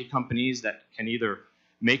technology companies that can either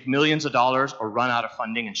make millions of dollars or run out of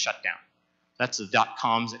funding and shut down. That's the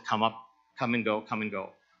dot-coms that come and go.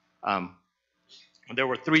 There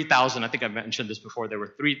were 3,000, I think I mentioned this before,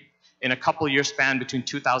 in a couple year span between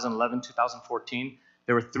 2011 and 2014,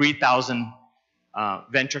 there were 3,000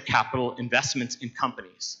 venture capital investments in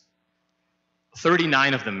companies.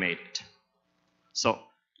 39 of them made it. So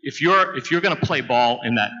if you're going to play ball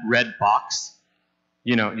in that red box,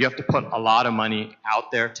 you have to put a lot of money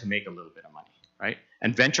out there to make a little bit of money, right?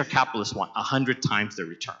 And venture capitalists want 100 times their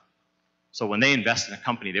return. So when they invest in a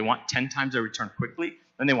company, they want 10 times their return quickly,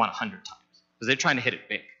 then they want 100 times because they're trying to hit it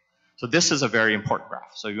big. So this is a very important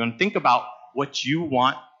graph. So you want to think about what you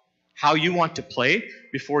want, how you want to play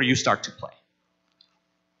before you start to play.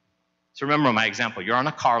 So remember my example, you're on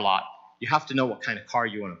a car lot, you have to know what kind of car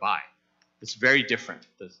you want to buy. It's very different.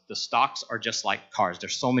 The stocks are just like cars.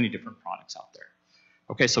 There's so many different products out there.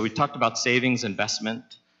 Okay, so we talked about savings, investment.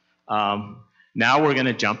 Now we're going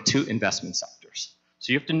to jump to investment sectors.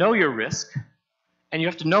 So you have to know your risk, and you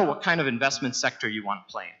have to know what kind of investment sector you want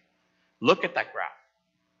to play in. Look at that graph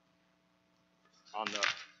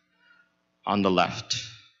on the left,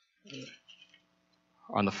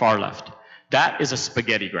 on the far left. That is a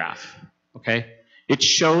spaghetti graph, okay? It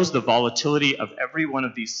shows the volatility of every one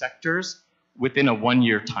of these sectors within a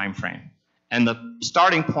 1-year time frame. And the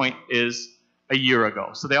starting point is a year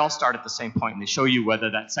ago. So they all start at the same point, and they show you whether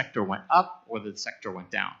that sector went up or the sector went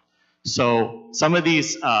down. So some of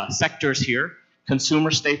these sectors here,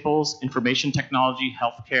 consumer staples, information technology,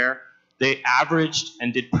 healthcare, they averaged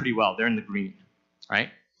and did pretty well. They're in the green, right?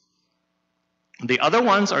 The other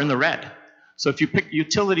ones are in the red. So if you pick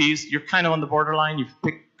utilities, you're kind of on the borderline. You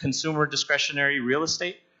pick consumer discretionary real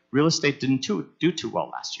estate. Real estate didn't do too well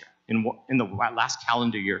last year, in the last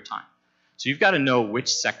calendar year time. So you've got to know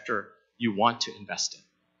which sector you want to invest in,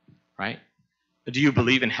 right? Do you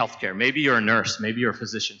believe in healthcare? Maybe you're a nurse, maybe you're a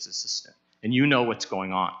physician's assistant, and you know what's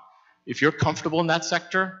going on. If you're comfortable in that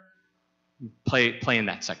sector, play in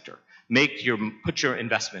that sector. Put your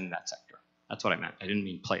investment in that sector. That's what I meant. I didn't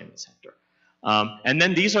mean play in the sector. And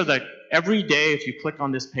then these are every day, if you click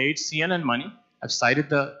on this page, CNN Money, I've cited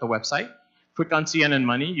the website. Click on CNN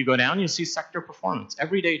Money, you go down, you see sector performance.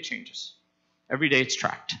 Every day it changes. Every day it's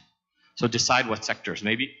tracked. So decide what sectors.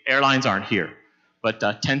 Maybe airlines aren't here, but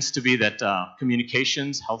tends to be that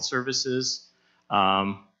communications, health services,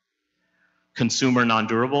 consumer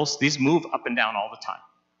non-durables, these move up and down all the time.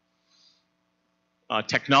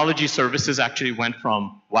 Technology services actually went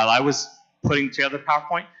from, while I was putting together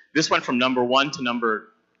PowerPoint, this went from number 1 to number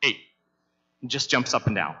 8. It just jumps up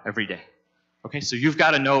and down every day. Okay, so you've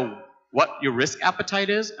got to know what your risk appetite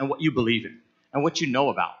is and what you believe in and what you know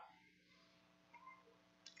about.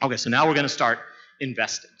 Okay, so now we're going to start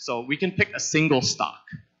investing. So we can pick a single stock.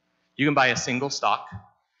 You can buy a single stock.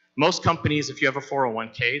 Most companies, if you have a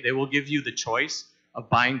 401k, they will give you the choice of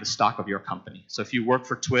buying the stock of your company. So if you work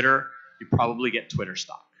for Twitter, you probably get Twitter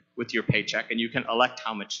stock with your paycheck, and you can elect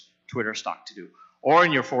how much Twitter stock to do. Or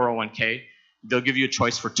in your 401k, they'll give you a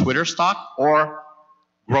choice for Twitter stock or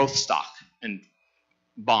growth stock and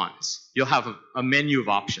bonds. You'll have a menu of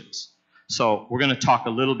options. So we're going to talk a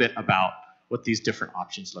little bit about what these different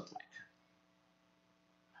options look like.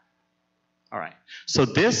 All right. So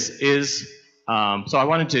this is, so I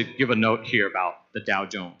wanted to give a note here about the Dow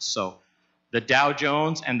Jones. So the Dow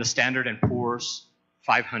Jones and the Standard & Poor's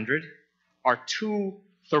 500 are two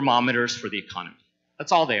thermometers for the economy.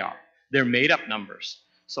 That's all they are. They're made up numbers.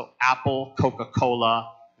 So Apple,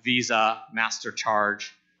 Coca-Cola, Visa, MasterCharge,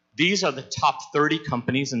 these are the top 30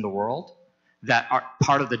 companies in the world that are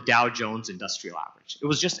part of the Dow Jones Industrial Average. It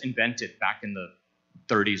was just invented back in the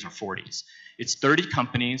 30s or 40s. It's 30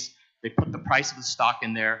 companies. They put the price of the stock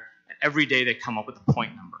in there, and every day they come up with a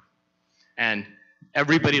point number. And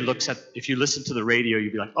everybody looks at, if you listen to the radio,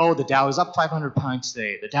 you'd be like, oh, the Dow is up 500 points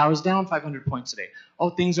today. The Dow is down 500 points today. Oh,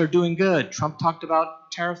 things are doing good. Trump talked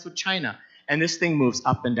about tariffs with China. And this thing moves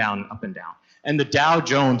up and down and up and down. And the Dow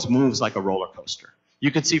Jones moves like a roller coaster.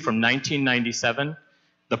 You can see from 1997,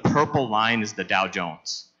 the purple line is the Dow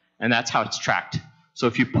Jones. And that's how it's tracked. So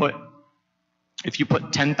if you put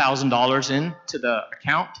 $10,000 into the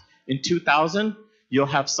account in 2000, you'll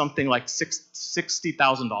have something like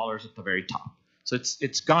 $60,000 at the very top. So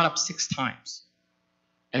it's gone up 6 times.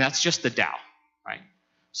 And that's just the Dow, right?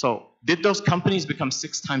 So did those companies become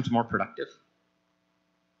 6 times more productive?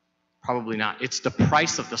 Probably not. It's the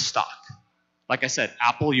price of the stock. Like I said,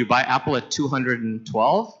 Apple, you buy Apple at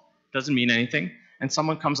 212, doesn't mean anything. And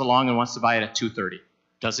someone comes along and wants to buy it at 230.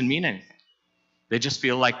 Doesn't mean anything. They just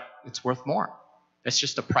feel like it's worth more. It's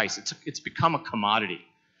just a price. It's become a commodity.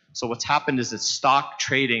 So what's happened is that stock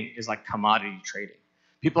trading is like commodity trading.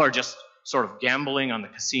 People are just sort of gambling on the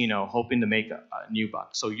casino, hoping to make a new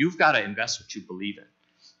buck. So you've got to invest what you believe in.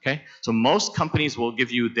 Okay? So most companies will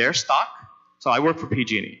give you their stock. So I work for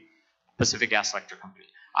PG&E, Pacific Gas Electric Company.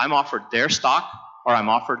 I'm offered their stock, or I'm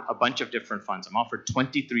offered a bunch of different funds. I'm offered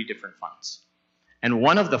 23 different funds. And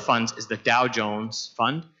one of the funds is the Dow Jones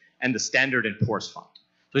fund and the Standard & Poor's fund.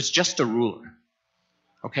 So it's just a ruler.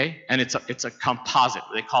 Okay? And it's a composite.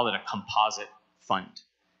 They call it a composite fund.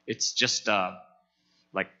 It's just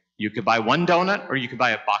like you could buy one donut or you could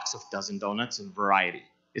buy a box of dozen donuts in variety.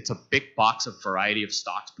 It's a big box of variety of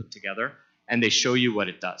stocks put together, and they show you what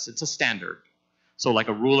it does. It's a standard. So like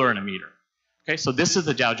a ruler and a meter. Okay, so this is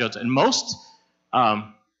the Dow Jones. And most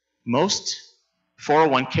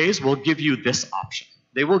 401ks will give you this option.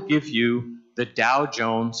 They will give you the Dow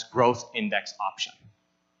Jones Growth Index option.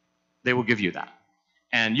 They will give you that.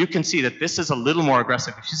 And you can see that this is a little more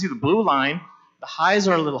aggressive. If you see the blue line, the highs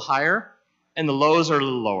are a little higher and the lows are a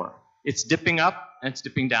little lower. It's dipping up and it's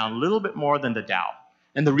dipping down a little bit more than the Dow.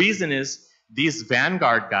 And the reason is these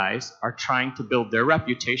Vanguard guys are trying to build their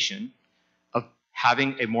reputation of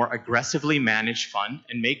having a more aggressively managed fund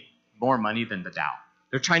and make more money than the Dow.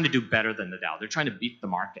 They're trying to do better than the Dow. They're trying to beat the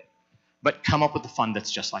market, but come up with a fund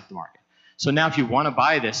that's just like the market. So now if you want to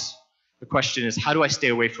buy this, the question is, how do I stay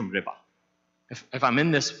away from riba? If I'm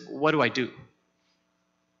in this, what do I do?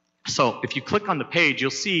 So if you click on the page,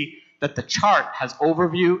 you'll see that the chart has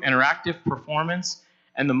overview, interactive, performance,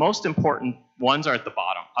 and the most important ones are at the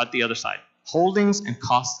bottom, at the other side. Holdings and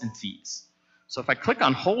costs and fees. So if I click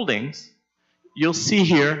on holdings, you'll see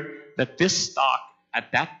here that this stock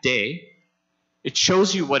at that day, it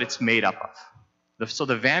shows you what it's made up of. So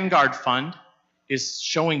the Vanguard fund is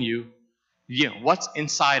showing you, what's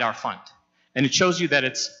inside our fund. And it shows you that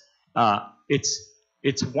it's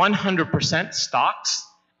 100% stocks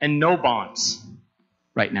and no bonds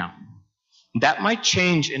right now. That might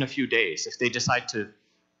change in a few days if they decide to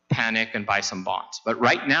panic and buy some bonds. But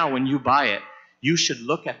right now, when you buy it, you should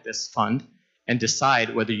look at this fund and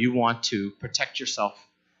decide whether you want to protect yourself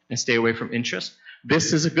and stay away from interest.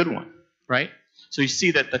 This is a good one, right? So you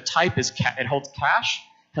see that the type is, it holds cash,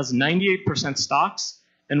 has 98% stocks,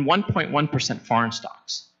 and 1.1% foreign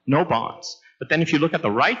stocks. No bonds. But then if you look at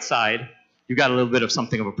the right side, you've got a little bit of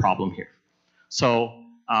something of a problem here. So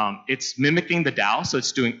it's mimicking the Dow. So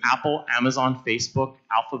it's doing Apple, Amazon, Facebook,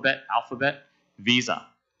 Alphabet, Visa.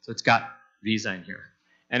 So it's got Visa in here.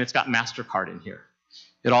 And it's got MasterCard in here.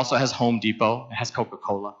 It also has Home Depot. It has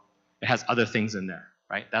Coca-Cola. It has other things in there,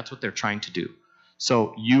 right? That's what they're trying to do.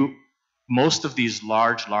 So most of these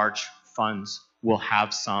large funds will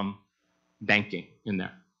have some banking in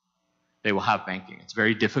there. They will have banking. It's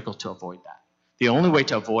very difficult to avoid that. The only way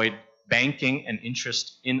to avoid banking and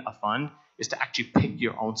interest in a fund is to actually pick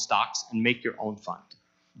your own stocks and make your own fund.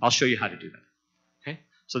 I'll show you how to do that. Okay?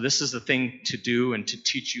 So this is the thing to do and to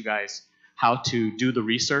teach you guys how to do the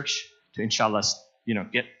research to inshallah,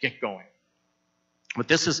 get going. But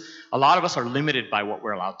this is, a lot of us are limited by what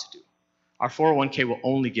we're allowed to do. Our 401k will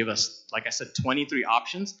only give us, like I said, 23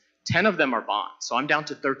 options. 10 of them are bonds, so I'm down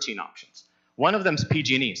to 13 options. One of them is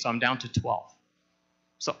PG&E, so I'm down to 12.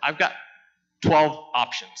 So I've got 12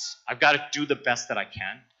 options. I've got to do the best that I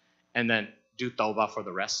can and then do tawbah for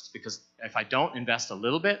the rest, because if I don't invest a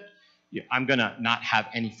little bit, I'm going to not have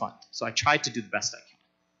any fund. So I try to do the best I can.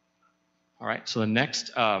 All right, so the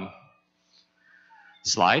next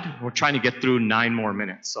slide. We're trying to get through 9 more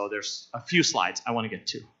minutes, so there's a few slides I want to get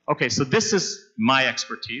to. Okay, so this is my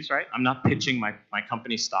expertise, right? I'm not pitching my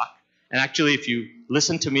company stock. And actually, if you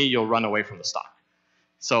listen to me, you'll run away from the stock.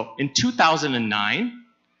 So in 2009,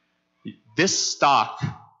 this stock,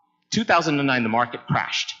 2009, the market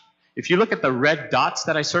crashed. If you look at the red dots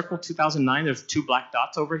that I circled, 2009, there's 2 black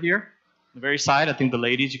dots over here. On the very side, I think the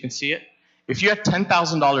ladies, you can see it. If you had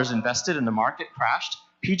 $10,000 invested and the market crashed,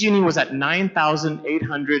 PG&E was at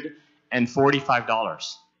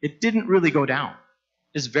 $9,845. It didn't really go down.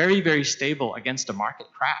 It's very, very stable against a market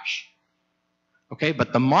crash. Okay,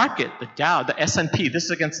 but the market, the Dow, the S&P, this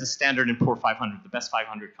is against the Standard & Poor's 500, the best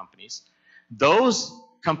 500 companies. Those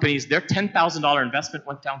companies, their $10,000 investment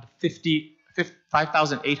went down to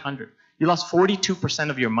 $5,800. You lost 42%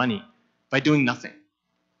 of your money by doing nothing.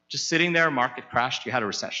 Just sitting there, market crashed, you had a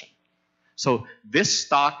recession. So this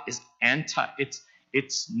stock is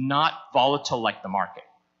it's not volatile like the market.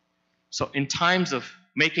 So in times of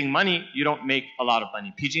making money, you don't make a lot of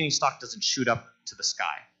money. PG&E stock doesn't shoot up to the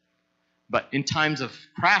sky. But in times of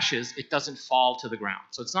crashes, it doesn't fall to the ground.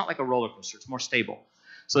 So it's not like a roller coaster, it's more stable.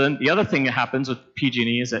 So then the other thing that happens with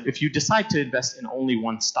PG&E is that if you decide to invest in only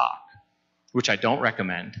one stock, which I don't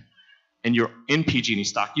recommend, and you're in PG&E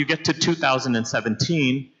stock, you get to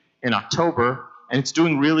 2017 in October, and it's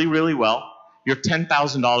doing really, really well. Your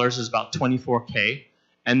 $10,000 is about 24K,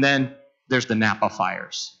 and then there's the Napa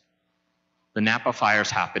fires. The Napa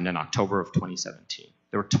fires happened in October of 2017.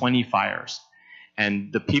 There were 20 fires.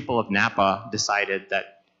 And the people of Napa decided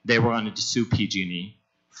that they were going to sue PG&E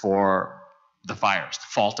for the fires, the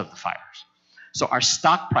fault of the fires. So our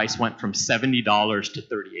stock price went from $70 to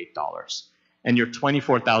 $38. And your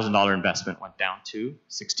 $24,000 investment went down to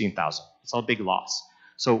 $16,000. It's a big loss.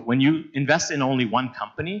 So when you invest in only one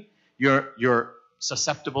company, you're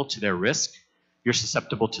susceptible to their risk, you're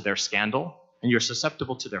susceptible to their scandal, and you're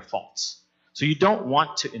susceptible to their faults. So you don't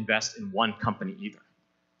want to invest in one company either,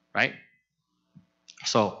 right?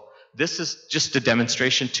 So this is just a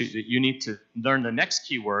demonstration that you need to learn the next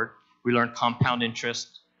keyword. We learned compound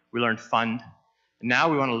interest, we learned fund, and now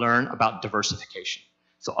we want to learn about diversification.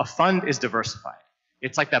 So a fund is diversified.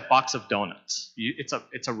 It's like that box of donuts.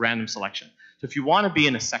 It's a random selection. So if you want to be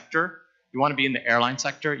in a sector, you want to be in the airline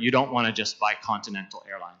sector, you don't want to just buy Continental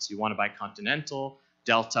Airlines. You want to buy Continental,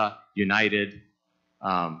 Delta, United,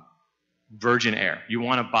 Virgin Air. You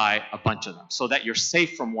want to buy a bunch of them so that you're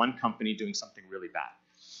safe from one company doing something really bad.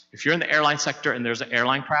 If you're in the airline sector and there's an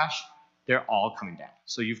airline crash, they're all coming down.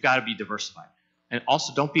 So you've got to be diversified. And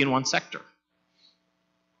also don't be in one sector.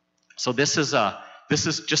 So this is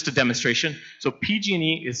just a demonstration. So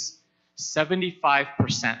PG&E is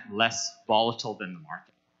 75% less volatile than the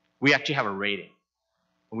market. We actually have a rating.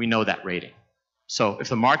 We know that rating. So if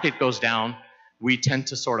the market goes down, we tend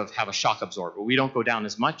to sort of have a shock absorber. We don't go down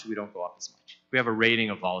as much, we don't go up as much. We have a rating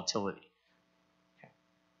of volatility.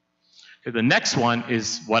 Okay, the next one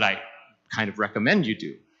is what I kind of recommend you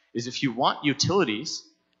do, is if you want utilities,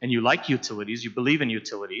 and you like utilities, you believe in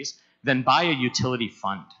utilities, then buy a utility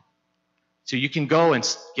fund. So you can go and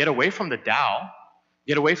get away from the Dow,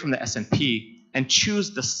 get away from the S&P, and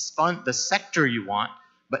choose the fund, the sector you want,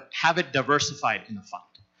 but have it diversified in the fund.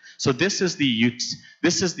 So this is the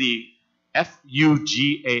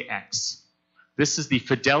FUGAX. This is the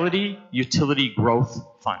Fidelity Utility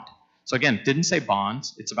Growth Fund. So again, didn't say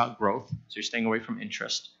bonds, it's about growth, so you're staying away from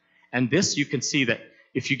interest. And this, you can see that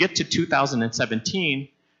if you get to 2017,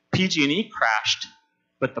 PG&E crashed,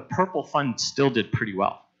 but the purple fund still did pretty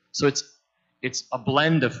well. So it's a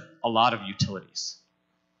blend of a lot of utilities,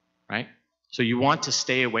 right? So you want to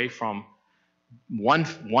stay away from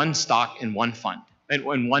one stock in one fund,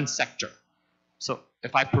 in one sector. So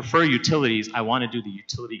if I prefer utilities, I want to do the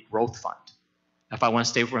utility growth fund. If I want to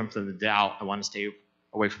stay away from the Dow, I want to stay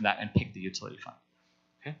away from that and pick the utility fund.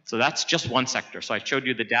 Okay? So that's just one sector. So I showed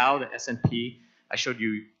you the Dow, the S&P. I showed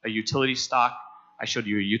you a utility stock. I showed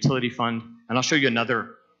you a utility fund. And I'll show you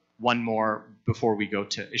another one more before we go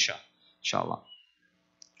to Isha, inshallah.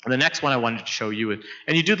 And the next one I wanted to show you, and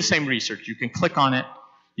you do the same research. You can click on it.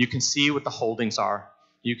 You can see what the holdings are.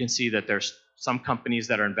 You can see that there's some companies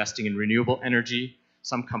that are investing in renewable energy,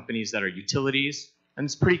 some companies that are utilities, and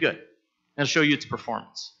it's pretty good. And I'll show you its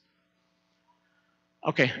performance.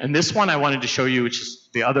 Okay, and this one I wanted to show you, which is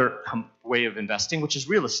the other way of investing, which is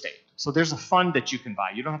real estate. So there's a fund that you can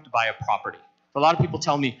buy. You don't have to buy a property. A lot of people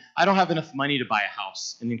tell me, I don't have enough money to buy a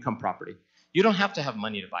house, an income property. You don't have to have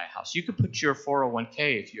money to buy a house. You could put your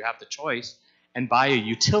 401k, if you have the choice, and buy a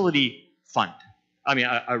utility fund. I mean,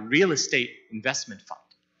 a real estate investment fund.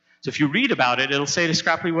 So if you read about it, it'll say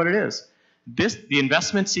exactly what it is. The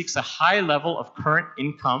investment seeks a high level of current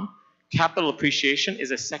income. Capital appreciation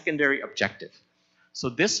is a secondary objective. So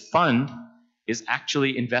this fund is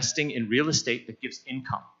actually investing in real estate that gives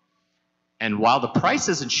income. And while the price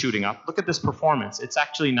isn't shooting up, look at this performance. It's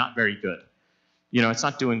actually not very good. You know, it's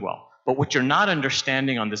not doing well. But what you're not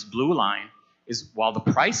understanding on this blue line is while the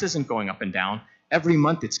price isn't going up and down, every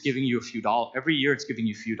month it's giving you a few dollars. Every year it's giving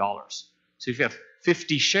you a few dollars. So if you have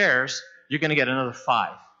 50 shares, you're going to get another 5.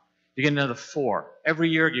 You get another 4. Every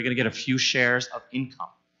year you're going to get a few shares of income.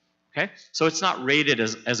 Okay? So it's not rated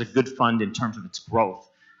as a good fund in terms of its growth,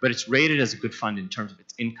 but it's rated as a good fund in terms of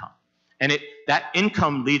its income. And that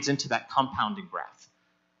income leads into that compounding graph.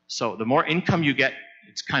 So the more income you get,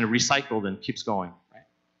 it's kind of recycled and keeps going. Right?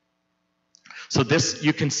 So this,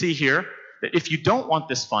 you can see here, that if you don't want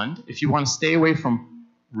this fund, if you want to stay away from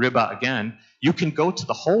riba again, you can go to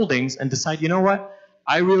the holdings and decide, you know what,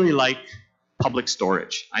 I really like public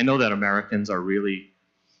storage. I know that Americans are really,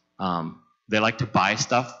 they like to buy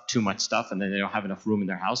stuff, too much stuff, and then they don't have enough room in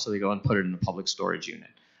their house, so they go and put it in a public storage unit.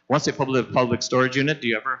 Once they put it in a public storage unit, do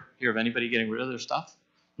you ever hear of anybody getting rid of their stuff?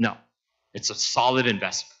 No. It's a solid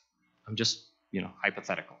investment. I'm just, you know,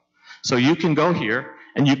 hypothetical. So you can go here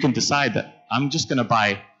and you can decide that I'm just going to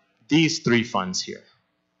buy these 3 funds here.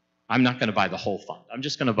 I'm not going to buy the whole fund. I'm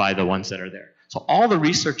just going to buy the ones that are there. So all the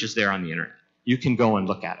research is there on the internet. You can go and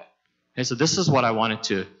look at it. Okay, so this is what I wanted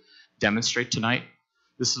to demonstrate tonight.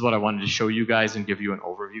 This is what I wanted to show you guys and give you an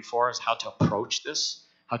overview for, is how to approach this,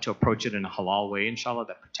 how to approach it in a halal way, inshallah,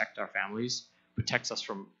 that protect our families, protects us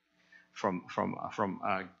from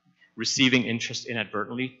receiving interest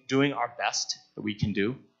inadvertently, doing our best that we can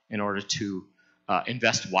do in order to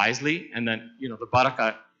invest wisely, and then, you know, the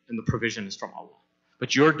barakah and the provision is from Allah.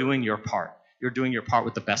 But you're doing your part. You're doing your part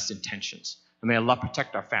with the best intentions. And may Allah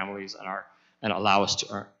protect our families and allow us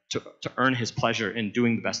to earn His pleasure in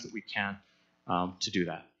doing the best that we can to do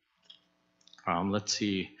that. Let's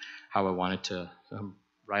see how I wanted to,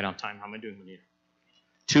 right on time. How am I doing here?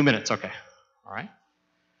 2 minutes, okay. All right.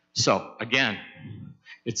 So again,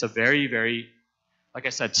 it's a very, very, like I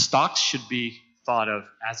said, stocks should be thought of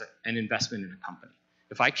as an investment in a company.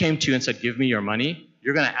 If I came to you and said, give me your money,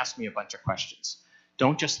 you're going to ask me a bunch of questions.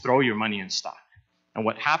 Don't just throw your money in stock. And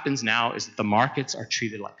what happens now is that the markets are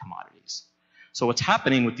treated like commodities. So what's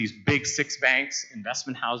happening with these big 6 banks,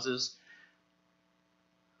 investment houses,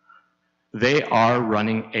 they are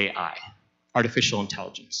running AI, artificial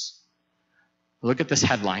intelligence. Look at this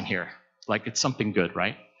headline here, like it's something good,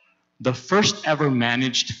 right? The first ever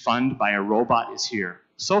managed fund by a robot is here.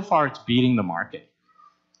 So far, it's beating the market.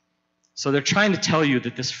 So they're trying to tell you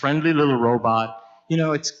that this friendly little robot, you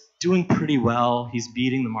know, it's doing pretty well. He's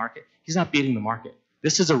beating the market. He's not beating the market.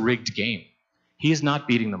 This is a rigged game. He is not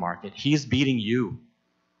beating the market. He is beating you.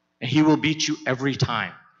 And he will beat you every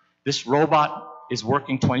time. This robot is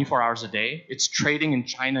working 24 hours a day. It's trading in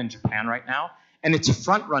China and Japan right now. And it's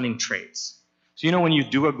front-running trades. So you know when you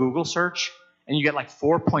do a Google search and you get like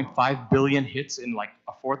 4.5 billion hits in like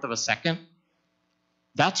a fourth of a second?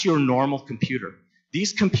 That's your normal computer.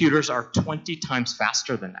 These computers are 20 times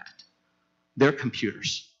faster than that. They're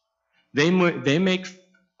computers. They make,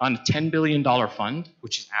 on a $10 billion fund,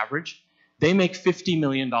 which is average, they make $50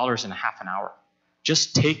 million in a half an hour,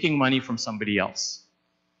 just taking money from somebody else.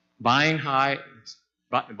 Buying high,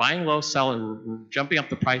 buying low, selling, jumping up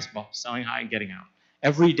the price, selling high and getting out.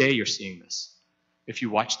 Every day you're seeing this, if you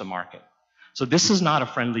watch the market. So this is not a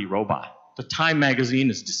friendly robot. The Time magazine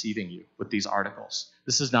is deceiving you with these articles.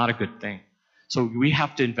 This is not a good thing. So we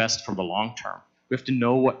have to invest for the long term. We have to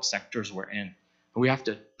know what sectors we're in. And we have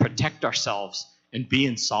to protect ourselves and be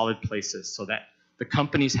in solid places so that the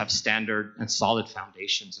companies have standard and solid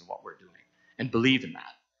foundations in what we're doing and believe in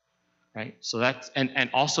that. right? So that's, and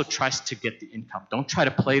also tries to get the income. Don't try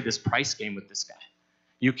to play this price game with this guy.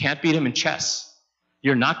 You can't beat him in chess.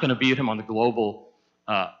 You're not going to beat him on the global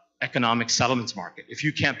economic settlements market if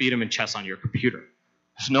you can't beat him in chess on your computer.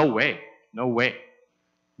 There's no way, no way.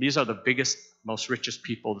 These are the biggest, most richest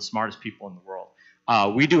people, the smartest people in the world.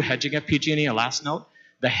 We do hedging at PG&E. A last note,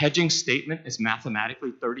 the hedging statement is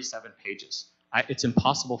mathematically 37 pages. It's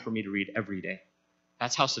impossible for me to read every day.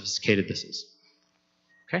 That's how sophisticated this is.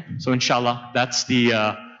 Okay, so inshallah, that's the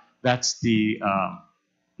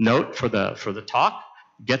note for the talk.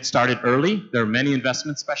 Get started early. There are many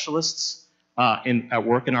investment specialists at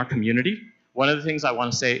work in our community. One of the things I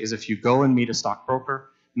want to say is if you go and meet a stockbroker,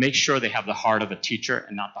 make sure they have the heart of a teacher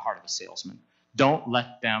and not the heart of a salesman. Don't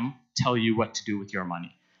let them tell you what to do with your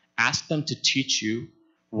money. Ask them to teach you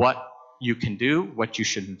what you can do, what you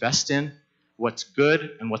should invest in, what's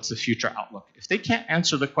good, and what's the future outlook. If they can't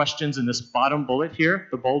answer the questions in this bottom bullet here,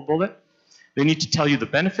 the bold bullet, they need to tell you the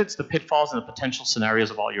benefits, the pitfalls, and the potential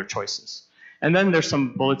scenarios of all your choices. And then there's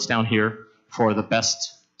some bullets down here for the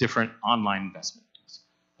best different online investment.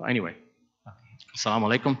 So anyway,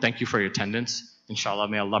 Assalamu alaikum. Thank you for your attendance. Inshallah,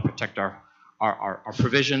 may Allah protect our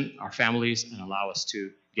provision, our families, and allow us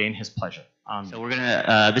to gain His pleasure. So we're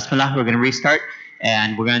gonna, Bismillah, we're gonna restart,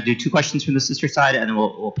 and we're gonna do 2 questions from the sister side, and then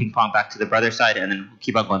we'll ping pong back to the brother side, and then we'll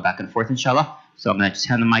keep on going back and forth, inshallah. So I'm gonna just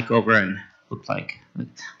hand the mic over, and look like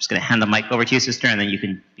I'm just gonna hand the mic over to you, sister, and then you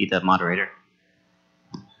can be the moderator.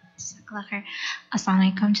 Assalamu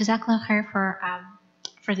alaikum. Jazakallah khair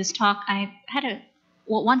for this talk. I had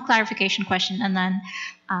one clarification question and then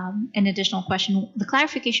an additional question. The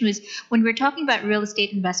clarification was when we're talking about real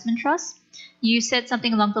estate investment trusts, you said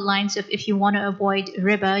something along the lines of if you want to avoid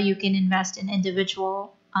riba, you can invest in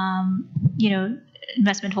individual,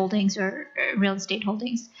 investment holdings or real estate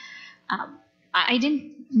holdings. I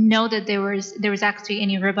didn't know that there was actually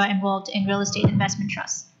any riba involved in real estate investment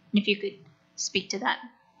trusts. If you could speak to that.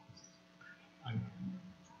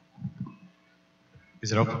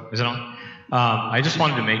 Is it open? Is it on? I just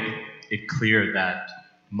wanted to make it clear that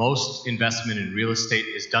most investment in real estate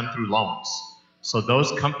is done through loans. So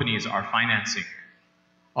those companies are financing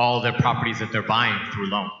all their properties that they're buying through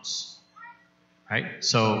loans, right?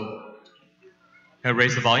 So,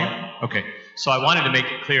 raise the volume? Okay. So I wanted to make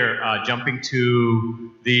it clear, jumping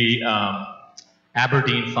to the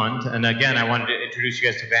Aberdeen Fund, and again, I wanted to introduce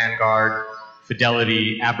you guys to Vanguard,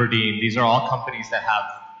 Fidelity, Aberdeen. These are all companies that have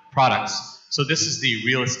products. So this is the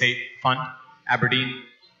real estate fund, Aberdeen,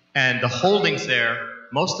 and the holdings there,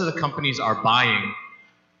 most of the companies are buying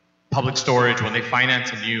public storage. When they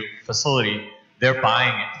finance a new facility, they're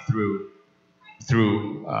buying it through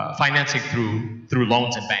financing through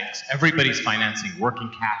loans and banks. Everybody's financing,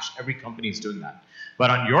 working cash. Every company is doing that. But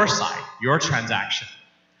on your side, your transaction,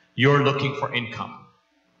 you're looking for income,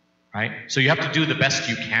 right? So you have to do the best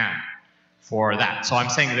you can for that. So I'm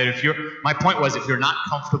saying that my point was if you're not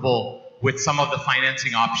comfortable with some of the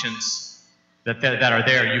financing options that are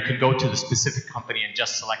there, you can go to the specific company and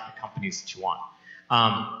just select the companies that you want.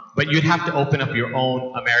 But you'd have to open up your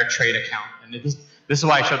own Ameritrade account. And this is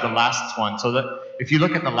why I showed the last one. So that if you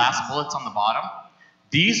look at the last bullets on the bottom,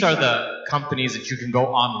 these are the companies that you can go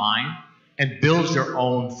online and build your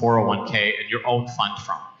own 401k and your own fund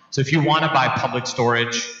from. So if you want to buy public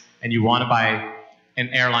storage and you want to buy an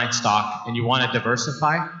airline stock and you want to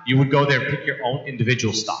diversify, you would go there and pick your own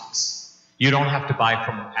individual stocks. You don't have to buy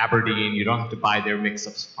from Aberdeen. You don't have to buy their mix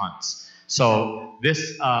of funds. So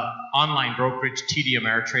this online brokerage, TD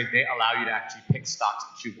Ameritrade, they allow you to actually pick stocks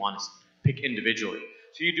that you want to pick individually.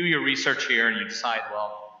 So you do your research here and you decide,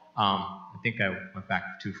 well, I think I went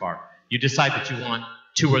back too far. You decide that you want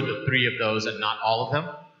 2 or 3 of those and not all of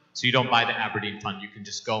them. So you don't buy the Aberdeen fund. You can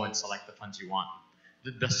just go and select the funds you want.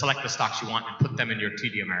 Select the stocks you want and put them in your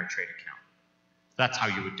TD Ameritrade account. That's how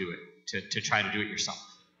you would do it, to try to do it yourself.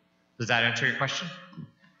 Does that answer your question?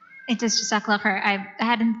 It does, Jazakallah khair. I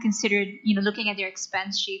hadn't considered, looking at their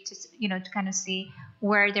expense sheet to, to kind of see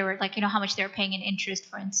where they were, like, how much they're paying in interest,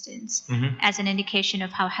 for instance, as an indication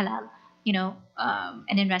of how halal,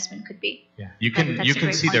 an investment could be. Yeah, you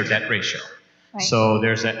can see their debt ratio. Right. So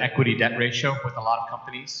there's an equity debt ratio with a lot of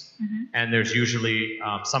companies, and there's usually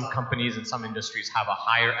some companies and some industries have a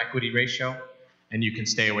higher equity ratio, and you can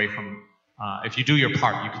stay away from. If you do your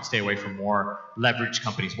part, you can stay away from more leveraged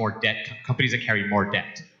companies, more debt, companies that carry more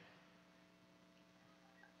debt.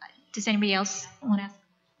 Does anybody else want to ask?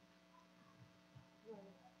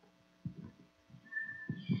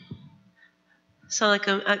 So like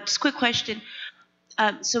just a quick question.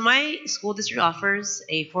 So my school district offers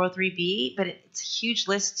a 403B, but it's a huge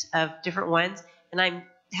list of different ones, and I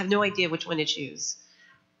have no idea which one to choose.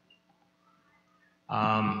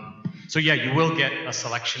 So yeah, you will get a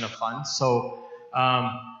selection of funds. So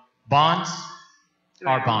bonds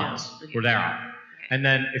are bonds, where they are. And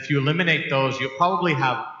then if you eliminate those, you'll probably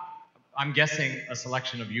have, I'm guessing, a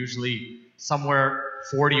selection of usually somewhere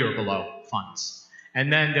 40 or below funds.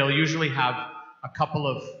 And then they'll usually have a couple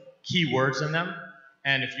of keywords in them.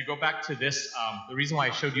 And if you go back to this, the reason why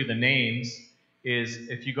I showed you the names is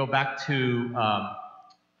if you go back to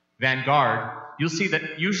Vanguard, you'll see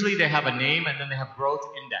that usually they have a name and then they have growth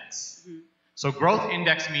index. So growth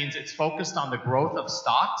index means it's focused on the growth of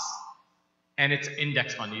stocks and it's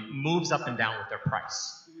index fund. It moves up and down with their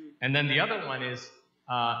price. And then the other one is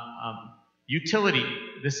utility.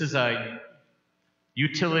 This is a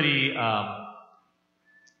utility, I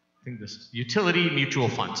think this is utility mutual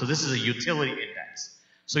fund. So this is a utility index.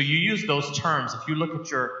 So you use those terms. If you look at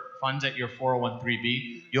your funds at your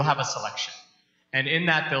 401(b), you'll have a selection. And in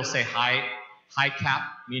that, they'll say high cap,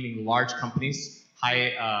 meaning large companies,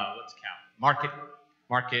 high, what's cap?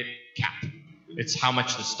 Market cap. It's how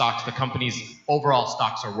much the company's overall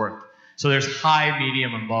stocks are worth. So there's high,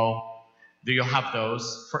 medium, and low. You'll have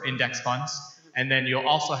those for index funds. And then you'll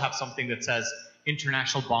also have something that says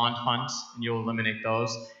international bond funds, and you'll eliminate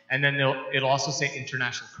those. And then it'll also say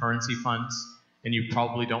international currency funds, and you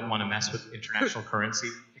probably don't want to mess with international currency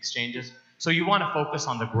exchanges. So you want to focus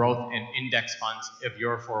on the growth in index funds of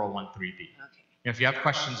your 401(b). Okay. If you have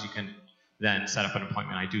questions, you can then set up an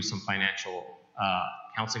appointment. I do some financial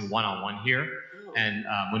counseling one-on-one here, and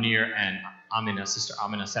Munir and Amina, sister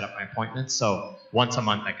Amina, set up my appointments. So once a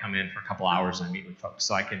month I come in for a couple hours and meet with folks.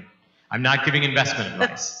 So I'm not giving investment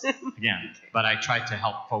advice, again, but I try to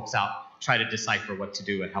help folks out, try to decipher what to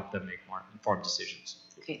do and help them make more informed decisions.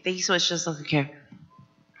 Okay, thank you so much, Just Care.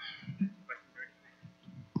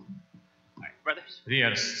 Brothers?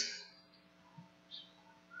 Yes.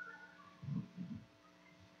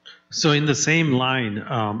 So in the same line,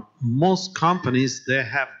 most companies, they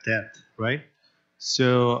have debt, right?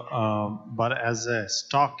 So, but as a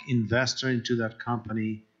stock investor into that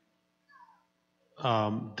company,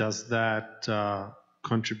 does that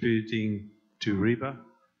contributing to riba?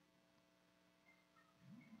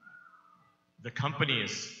 The company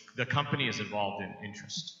is involved in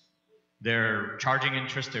interest. They're charging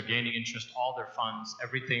interest, they're gaining interest, all their funds,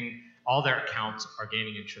 everything, all their accounts are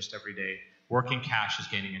gaining interest every day. Working cash is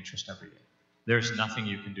gaining interest every day. There's nothing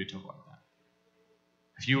you can do to avoid that.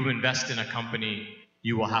 If you invest in a company,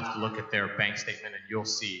 you will have to look at their bank statement and you'll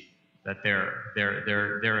see that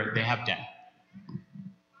they have debt.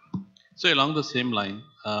 So along the same line,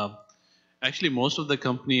 actually most of the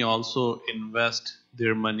company also invest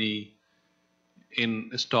their money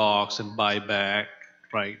in stocks and buyback,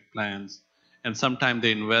 right, plans, and sometimes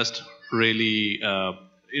they invest really,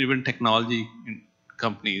 even technology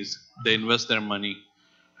companies, they invest their money,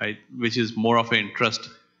 right, which is more of an interest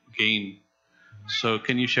gain. So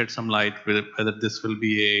can you shed some light whether this will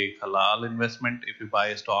be a halal investment if you buy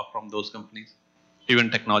a stock from those companies, even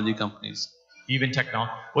technology companies? Even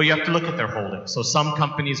technology? Well, you have to look at their holdings. So some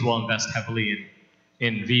companies will invest heavily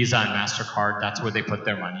in Visa and MasterCard. That's where they put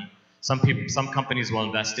their money. Some companies will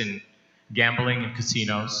invest in gambling and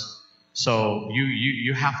casinos. So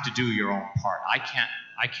you have to do your own part. I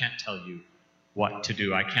can't tell you what to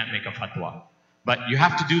do. I can't make a fatwa. But you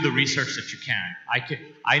have to do the research that you can.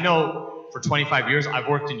 I know for 25 years I've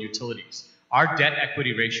worked in utilities. Our debt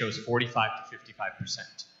equity ratio is 45 to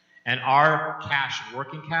 55%. And our cash,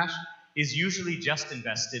 working cash, is usually just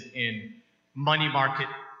invested in money market.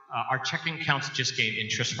 Our checking accounts just gain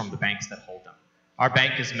interest from the banks that hold them. Our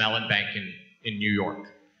bank is Mellon Bank in New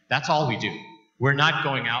York. That's all we do. We're not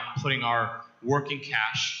going out putting our working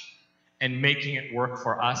cash and making it work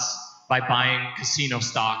for us by buying casino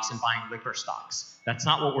stocks and buying liquor stocks. That's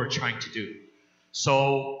not what we're trying to do.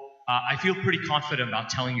 So I feel pretty confident about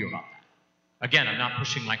telling you about that. Again, I'm not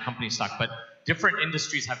pushing my company stock, but different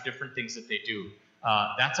industries have different things that they do.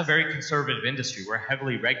 That's a very conservative industry. We're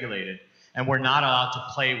heavily regulated, and we're not allowed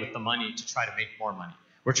to play with the money to try to make more money.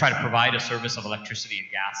 We're trying to provide a service of electricity and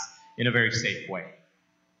gas in a very safe way,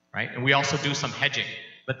 right? And we also do some hedging,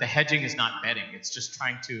 but the hedging is not betting. It's just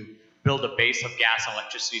trying to build a base of gas and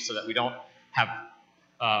electricity so that we don't have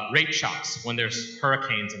rate shocks when there's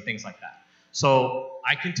hurricanes and things like that. So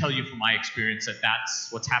I can tell you from my experience that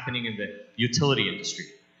that's what's happening in the utility industry.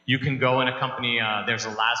 You can go in a company, there's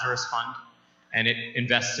a Lazarus fund, and it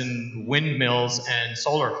invests in windmills and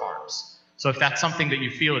solar farms. So if that's something that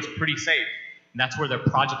you feel is pretty safe, and that's where their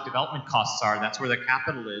project development costs are, that's where their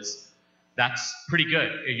capital is, that's pretty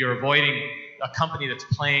good. You're avoiding a company that's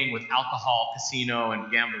playing with alcohol, casino, and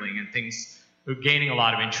gambling and things, gaining a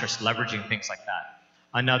lot of interest, leveraging things like that.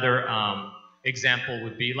 Another example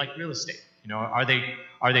would be like real estate. You know, are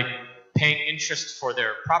they paying interest for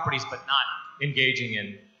their properties, but not engaging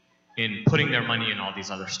in putting their money in all these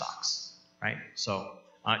other stocks, right? So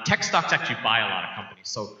tech stocks actually buy a lot of companies.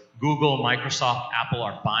 So Google, Microsoft, Apple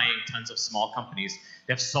are buying tons of small companies.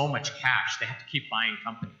 They have so much cash, they have to keep buying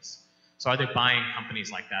companies. So are they buying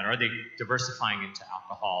companies like that? Are they diversifying into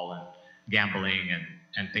alcohol and gambling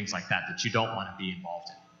and things like that that you don't want to be involved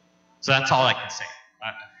in? So that's all I can say.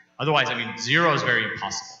 Otherwise, I mean, zero is very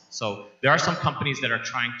impossible. So there are some companies that are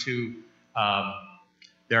trying to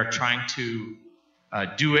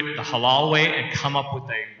do it the halal way and come up with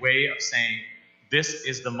a way of saying this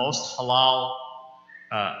is the most halal,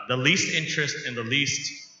 the least interest and the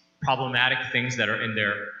least problematic things that are in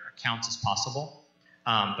their accounts as possible.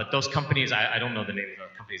 But those companies, I don't know the name of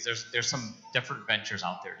those companies. There's some different ventures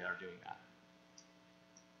out there that are doing that.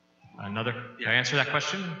 Did I answer that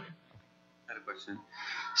question? I had a question.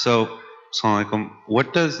 So, Assalamu alaikum,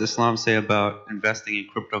 what does Islam say about investing in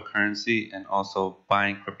cryptocurrency and also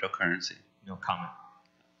buying cryptocurrency? No comment.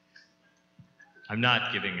 I'm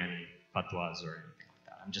not giving any fatwas or anything like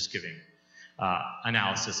that. I'm just giving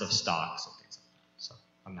analysis of stocks and things like that. So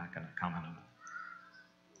I'm not going to comment on that.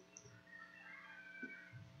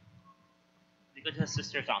 We go to the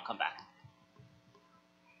sisters, I'll come back.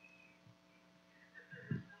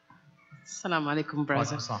 Assalamu alaikum,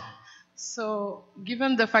 brother. Welcome. So,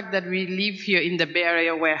 given the fact that we live here in the Bay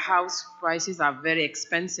Area where house prices are very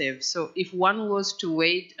expensive, so if one was to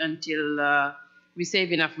wait until we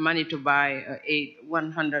save enough money to buy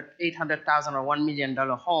 $800,000 or $1 million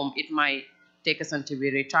home, it might take us until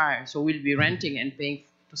we retire. So we'll be renting and paying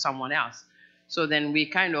to someone else. So then we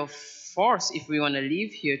kind of force, if we want to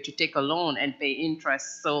live here, to take a loan and pay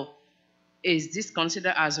interest. So is this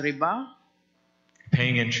considered as riba?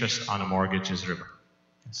 Paying interest on a mortgage is riba.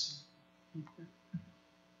 Yes.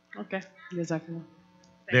 Okay. Jazakallah.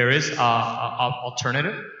 There is an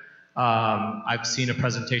alternative. I've seen a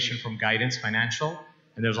presentation from Guidance Financial,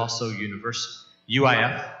 and there's also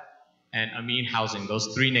UIF and Amin Housing.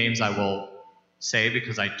 Those three names I will say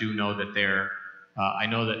because I do know that I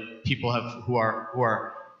know that people who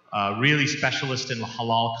are really specialists in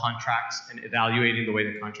halal contracts and evaluating the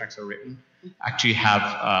way the contracts are written actually have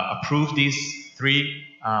approved these three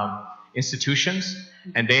institutions,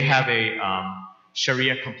 and they have a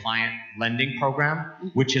Sharia-compliant lending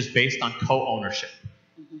program, which is based on co-ownership.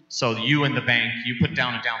 So you and the bank, you put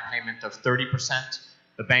down a down payment of 30%,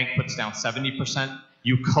 the bank puts down 70%,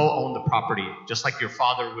 you co-own the property, just like your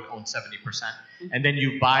father would own 70%, and then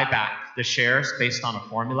you buy back the shares based on a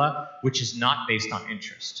formula, which is not based on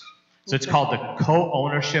interest. So it's called the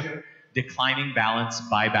co-ownership declining balance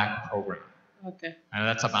buyback program. Okay. And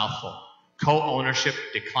that's a mouthful. Co-ownership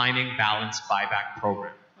declining balance buyback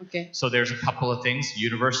program. Okay. So there's a couple of things: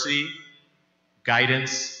 university,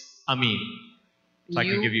 guidance, Amin. So I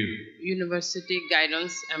can give you university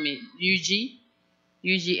guidance. UGI.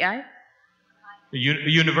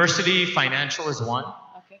 University financial is one.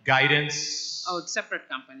 Okay. Guidance. Oh, it's separate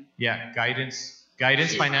company. Yeah, guidance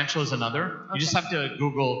financial is another. Okay. You just have to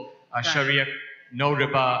Google Sharia, no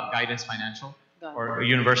riba guidance financial, or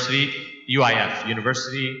university UIF,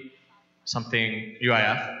 university something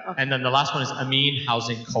UIF, Okay. and then the last one is Amin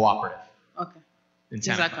Housing Cooperative. Okay. In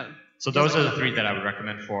Santa Fe. Exactly. So those are the three that I would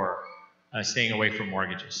recommend for staying away from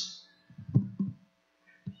mortgages.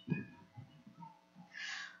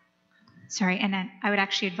 Sorry, and then I would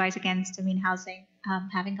actually advise against Amin Housing,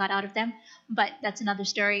 having got out of them, but that's another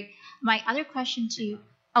story. My other question to you,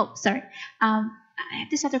 I have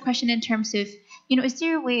this other question in terms of, is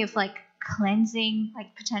there a way of like cleansing,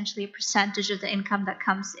 like potentially a percentage of the income that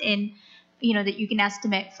comes in, that you can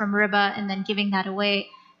estimate from riba and then giving that away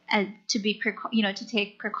to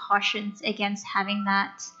take precautions against having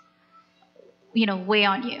that, weigh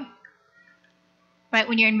on you, right?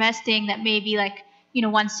 When you're investing, that maybe like,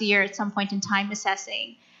 once a year at some point in time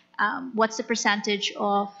assessing what's the percentage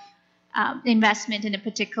of investment in a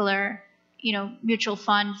particular, mutual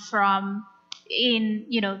fund from in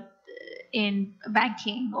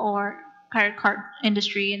banking or credit card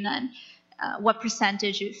industry, and then what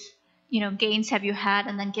percentage of, gains have you had,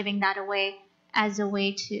 and then giving that away as a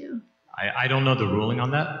way to. I don't know the ruling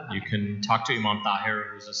on that. You can talk to Imam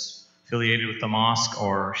Tahir, who's affiliated with the mosque,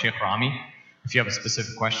 or Sheikh Rami, if you have a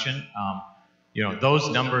specific question. Those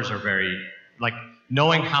numbers are very, like,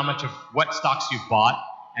 knowing how much of what stocks you've bought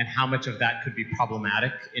and how much of that could be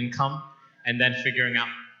problematic income, and then figuring out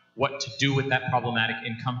what to do with that problematic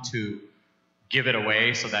income to give it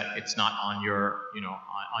away so that it's not on your,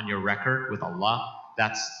 on your record with Allah.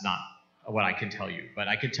 That's not what I can tell you. But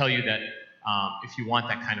I can tell you that if you want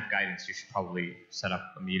that kind of guidance, you should probably set up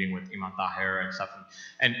a meeting with Imam Tahir and stuff,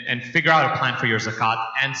 and figure out a plan for your zakat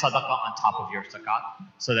and sadaqah on top of your zakat,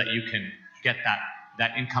 so that you can get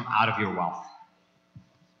that income out of your wealth.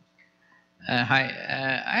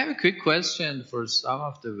 Hi, I have a quick question for some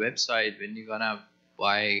of the website when you're gonna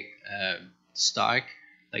buy stock,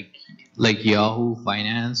 like Yahoo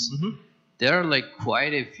Finance. There are like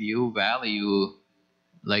quite a few value,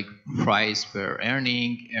 like price per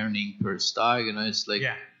earning per stock. You know, it's like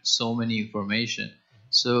so many information.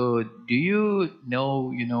 So do you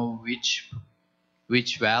know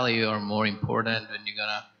which value are more important when you're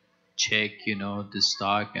gonna check, the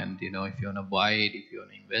stock, and if you wanna buy it, if you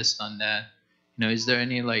wanna invest on that, is there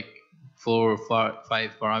any like 4 or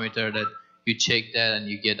 5 parameter that you check that and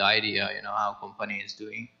you get idea, how company is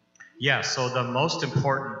doing? Yeah, so the most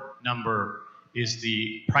important number is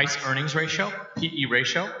the price earnings ratio, PE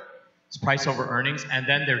ratio. It's price over earnings, and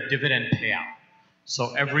then their dividend payout.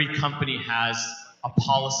 So every company has a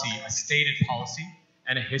policy, a stated policy,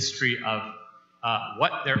 and a history of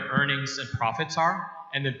what their earnings and profits are,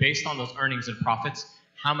 and then based on those earnings and profits,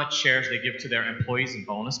 how much shares they give to their employees in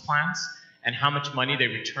bonus plans, and how much money they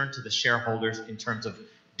return to the shareholders in terms of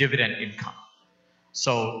dividend income.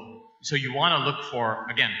 So you want to look for,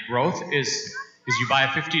 again, growth is you buy a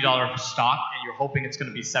 $50 stock and you're hoping it's going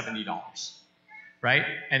to be $70, right?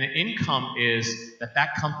 And the income is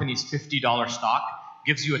that company's $50 stock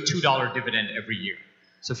gives you a $2 dividend every year.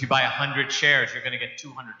 So if you buy 100 shares, you're going to get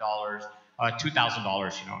 $200,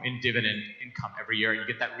 $2,000, in dividend income every year. You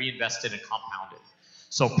get that reinvested and compounded.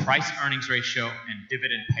 So price earnings ratio and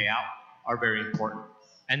dividend payout are very important.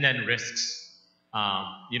 And then risks. A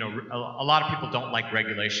lot of people don't like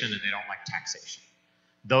regulation and they don't like taxation.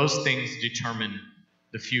 Those things determine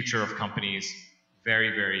the future of companies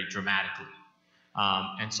very, very dramatically.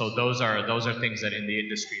 And so those are things that in the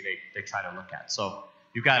industry they try to look at. So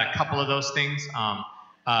you've got a couple of those things.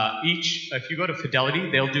 If you go to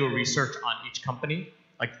Fidelity, they'll do a research on each company.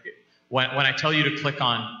 Like when I tell you to click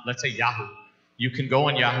on, let's say Yahoo, you can go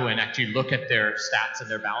on Yahoo and actually look at their stats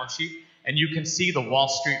and their balance sheet, and you can see the Wall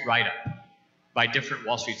Street write-up by different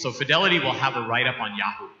Wall Street. So Fidelity will have a write-up on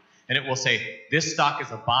Yahoo, and it will say, this stock is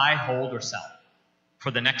a buy, hold, or sell for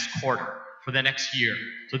the next quarter, for the next year.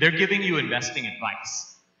 So they're giving you investing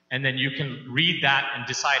advice. And then you can read that and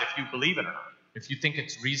decide if you believe it or not, if you think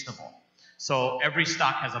it's reasonable. So every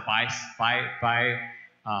stock has a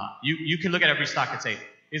you can look at every stock and say,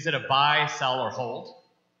 is it a buy, sell, or hold?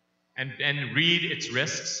 And read its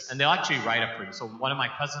risks, and they'll actually write up for you. So one of my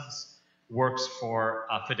cousins works for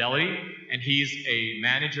Fidelity, and he's a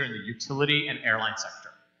manager in the utility and airline sector.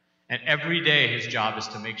 And every day his job is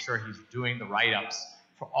to make sure he's doing the write-ups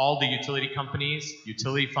for all the utility companies,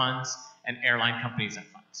 utility funds, and airline companies and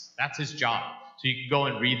funds. That's his job. So you can go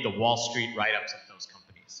and read the Wall Street write-ups of those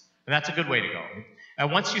companies. And that's a good way to go.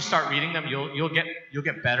 And once you start reading them, you'll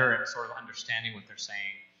get better at sort of understanding what they're saying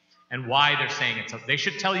and why they're saying it. So they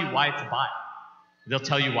should tell you why it's a buy. They'll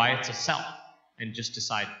tell you why it's a sell, and just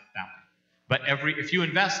decide that way. But if you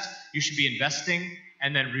invest, you should be investing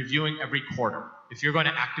and then reviewing every quarter. If you're going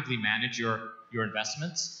to actively manage your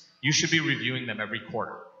investments, you should be reviewing them every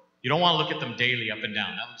quarter. You don't want to look at them daily up and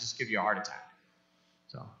down. That will just give you a heart attack.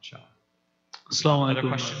 So, inshallah. Assalamu Another alaikum.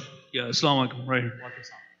 question? Yeah, assalamu alaikum, right here.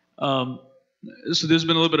 So there's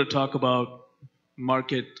been a little bit of talk about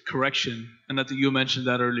market correction, and I think you mentioned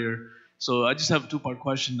that earlier. So I just have a 2-part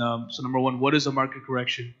question. So number 1, what is a market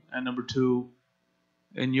correction? And number 2,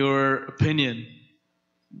 in your opinion,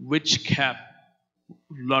 which cap,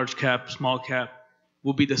 large cap, small cap,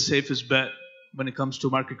 will be the safest bet when it comes to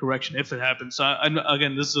market correction if it happens? So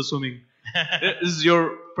again, this is assuming this is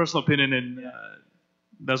your personal opinion, and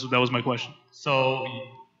that was my question. So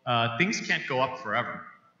things can't go up forever.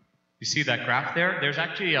 You see that graph there? There's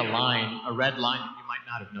actually a line, a red line that you might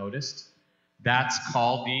not have noticed. That's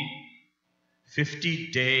called the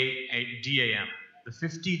 50-day DAM. The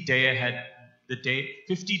 50-day ahead,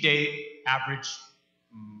 50-day average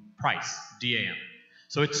price, DAM.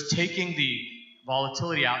 So it's taking the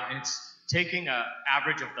volatility out, and it's taking an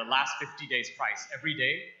average of the last 50 days price. Every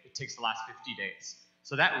day, it takes the last 50 days.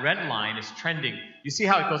 So that red line is trending. You see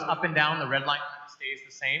how it goes up and down? The red line kind of stays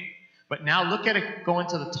the same. But now look at it going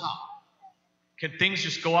to the top. Can things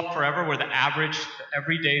just go up forever where the average,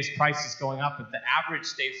 every day's price is going up, if the average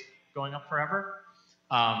stays going up forever?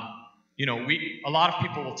 A lot of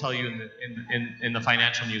people will tell you in the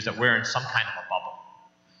financial news that we're in some kind of a bubble.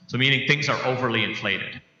 So meaning things are overly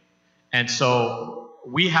inflated. And so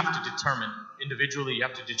we have to determine, individually, you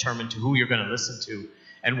have to determine to who you're going to listen to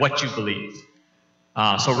and what you believe.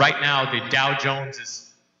 So right now, the Dow Jones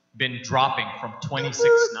is been dropping from 26.9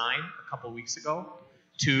 a couple weeks ago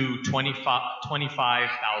to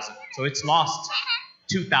 25,000. So it's lost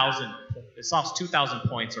 2,000. It's lost 2,000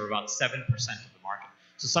 points, or about 7% of the market.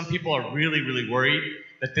 So some people are really, really worried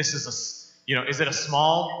that this is is it a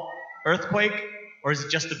small earthquake, or is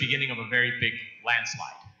it just the beginning of a very big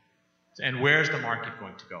landslide? And where's the market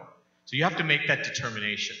going to go? So you have to make that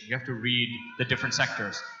determination. You have to read the different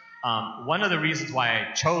sectors. One of the reasons why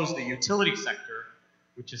I chose the utility sector,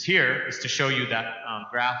 which is here, is to show you that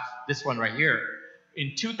graph, this one right here.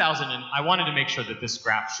 In 2000, I wanted to make sure that this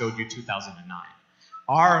graph showed you 2009.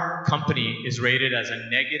 Our company is rated as a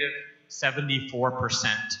negative 74%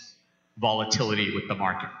 volatility with the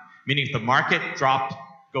market. Meaning if the market drops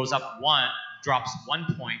 1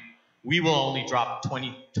 point, we will only drop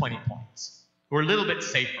 20 points. We're a little bit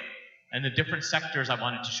safer. And the different sectors I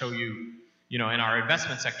wanted to show you, in our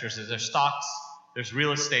investment sectors, is there's stocks, there's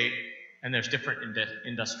real estate, and there's different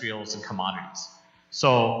industrials and commodities.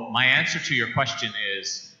 So my answer to your question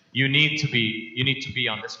is you need to be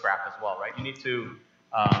on this graph as well, right? You need to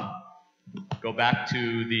go back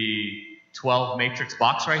to the 12 matrix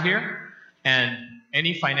box right here, and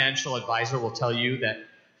any financial advisor will tell you that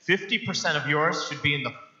 50% of yours should be in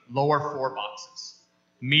the lower 4 boxes,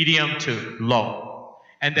 medium to low.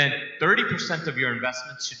 And then 30% of your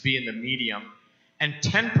investments should be in the medium, and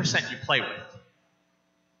 10% you play with.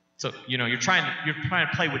 So, you're trying to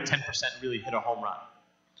play with 10% and really hit a home run.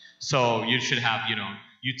 So you should have,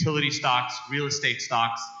 utility stocks, real estate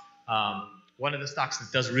stocks. One of the stocks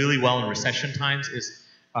that does really well in recession times is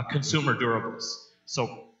consumer durables.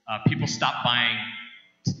 So people stop buying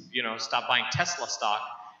Tesla stock,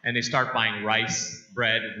 and they start buying rice,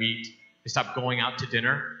 bread, wheat. They stop going out to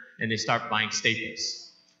dinner, and they start buying staples.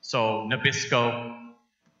 So Nabisco,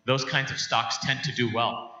 those kinds of stocks tend to do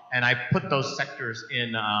well. And I put those sectors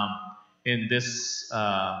in this,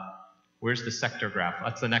 where's the sector graph?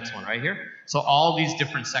 That's the next one right here. So all these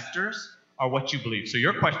different sectors are what you believe. So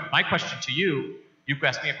my question to you, you've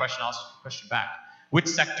asked me a question, I'll ask you a question back. Which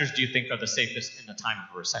sectors do you think are the safest in a time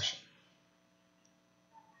of a recession?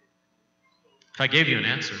 If I gave you an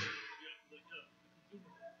answer.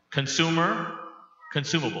 Consumables.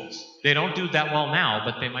 They don't do that well now,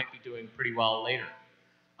 but they might be doing pretty well later.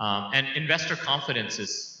 And investor confidence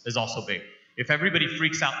is also big. If everybody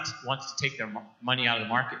freaks out and wants to take their money out of the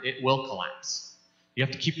market, it will collapse. You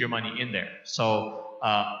have to keep your money in there. So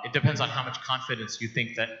it depends on how much confidence you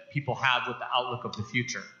think that people have with the outlook of the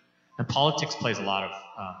future. And politics plays a lot of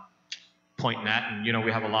point in that. And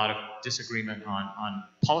we have a lot of disagreement on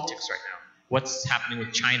politics right now. What's happening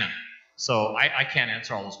with China? So I can't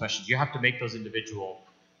answer all those questions. You have to make those individual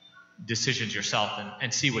decisions yourself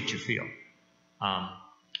and see what you feel.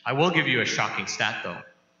 I will give you a shocking stat, though,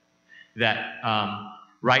 that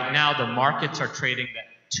right now the markets are trading at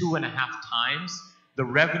 2.5 times the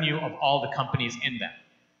revenue of all the companies in them.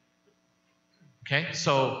 Okay,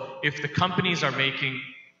 so if the companies are making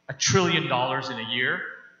 $1 trillion in a year,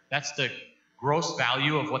 that's the gross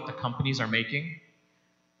value of what the companies are making.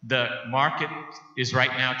 The market is right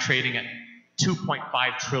now trading at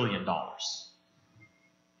 $2.5 trillion.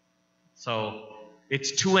 So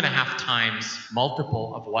it's 2.5 times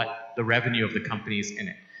multiple of what the revenue of the companies in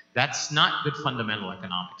it. That's not good fundamental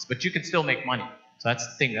economics, but you can still make money. So that's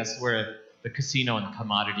the thing. That's where the casino and the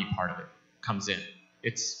commodity part of it comes in.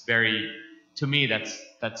 It's very, to me, that's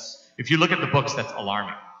if you look at the books, that's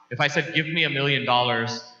alarming. If I said, give me $1 million,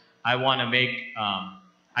 I want to make,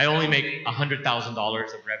 I only make $100,000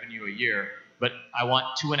 of revenue a year, but I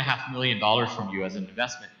want $2.5 million from you as an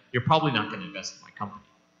investment, you're probably not going to invest in my company,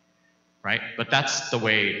 right? But that's the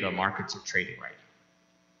way the markets are trading right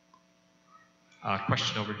now.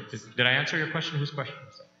 Question over here. Did I answer your question? Whose question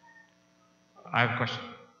was that? I have a question,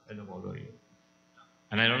 and then we'll go to you.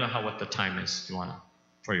 And I don't know what the time is you want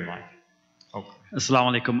for your life. Okay.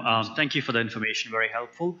 Assalamu alaikum. Thank you for the information, very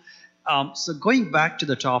helpful. So going back to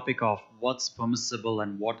the topic of what's permissible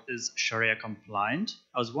and what is Sharia compliant,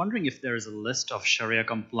 I was wondering if there is a list of Sharia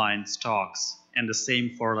compliant stocks and the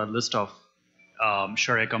same for a list of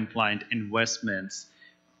Sharia compliant investments.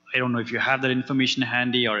 I don't know if you have that information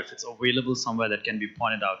handy or if it's available somewhere that can be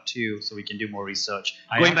pointed out too, so we can do more research.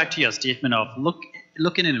 Going back to your statement of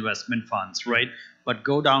look in investment funds, right? But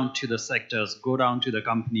go down to the sectors, go down to the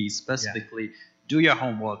companies specifically, do your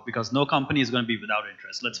homework, because no company is going to be without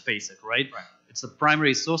interest. Let's face it, right? It's a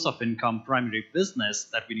primary source of income, primary business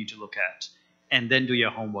that we need to look at, and then do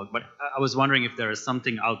your homework. But I was wondering if there is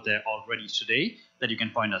something out there already today that you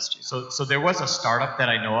can point us to. So there was a startup that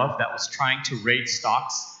I know of that was trying to rate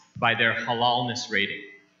stocks by their halalness rating.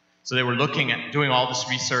 So they were looking at doing all this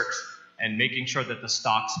research and making sure that the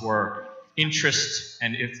stocks were interest,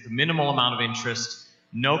 and if the minimal amount of interest,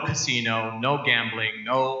 no casino, no gambling,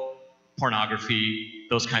 no pornography,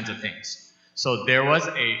 those kinds of things. So there was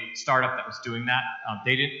a startup that was doing that.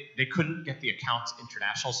 They couldn't get the accounts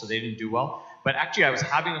international, so they didn't do well. But actually, I was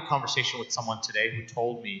having a conversation with someone today who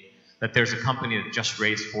told me that there's a company that just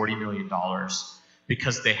raised $40 million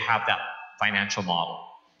because they have that financial model,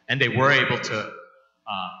 and they were able to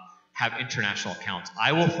have international accounts.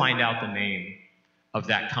 I will find out the name of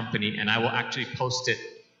that company, and I will actually post it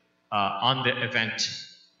on the event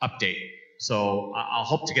update. So I'll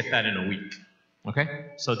hope to get that in a week. Okay.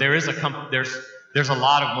 So there is there's a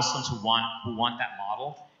lot of Muslims who want that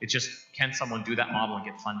model. It's just, can someone do that model and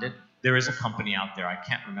get funded? There is a company out there. I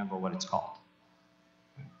can't remember what it's called.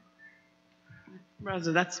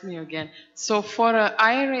 Brother, that's me again. So for an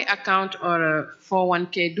IRA account or a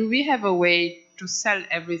 401k, do we have a way to sell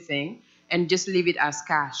everything and just leave it as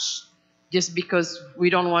cash? Just because we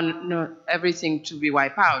don't want everything to be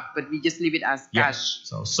wiped out, but we just leave it as cash.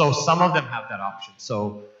 So some of them have that option.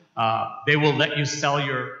 So they will let you sell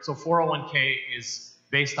so 401k is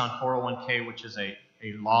based on 401k, which is a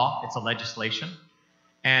law. It's a legislation.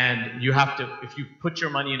 And you have to, if you put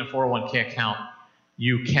your money in a 401k account,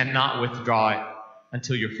 you cannot withdraw it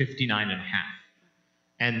until you're 59 and a half.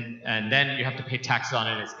 And then you have to pay taxes on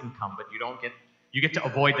it as income, but you get to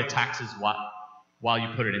avoid the taxes while you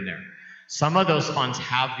put it in there. Some of those funds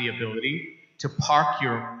have the ability to park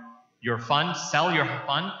your fund, sell your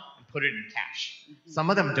fund, and put it in cash. Some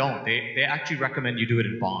of them don't. They actually recommend you do it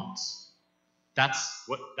in bonds. That's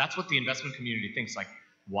what the investment community thinks. Like,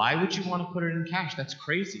 why would you want to put it in cash? That's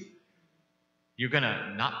crazy. You're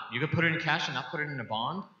gonna put it in cash and not put it in a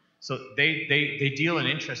bond. So they deal in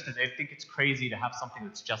interest, and they think it's crazy to have something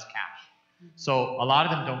that's just cash. So a lot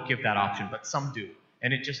of them don't give that option, but some do,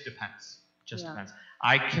 and it just depends. Depends.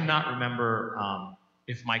 I cannot remember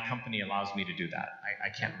if my company allows me to do that. I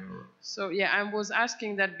can't remember. So yeah, I was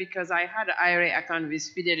asking that because I had an IRA account with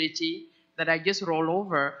Fidelity that I just roll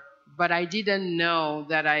over, but I didn't know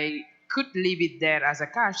that I could leave it there as a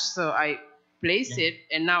cash. So I placed it,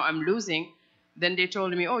 and now I'm losing. Then they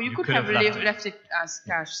told me, oh, you could have left it as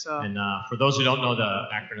cash. So. And for those who don't know the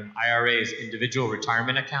acronym, IRA is Individual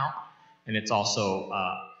Retirement Account, and it's also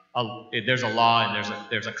there's a law and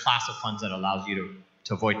there's a class of funds that allows you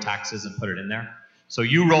to avoid taxes and put it in there. So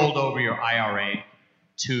you rolled over your IRA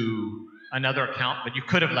to another account, but you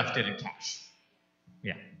could have left it in cash.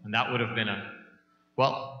 Yeah, and that would have been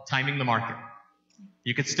timing the market.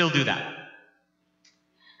 You could still do that.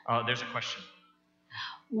 There's a question.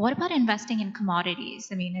 What about investing in commodities?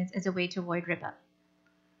 I mean, as a way to avoid riba.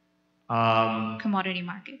 Commodity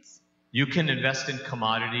markets. You can invest in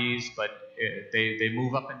commodities, but they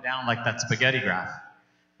move up and down like that spaghetti graph.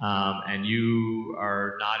 And you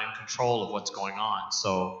are not in control of what's going on.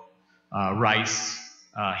 So rice,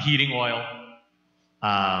 heating oil,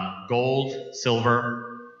 gold,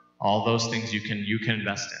 silver, all those things you can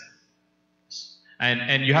invest in.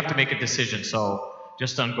 And you have to make a decision. So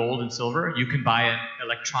just on gold and silver, you can buy an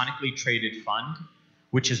electronically traded fund,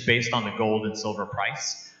 which is based on the gold and silver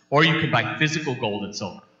price, or you can buy physical gold and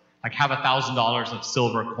silver. Like have $1,000 of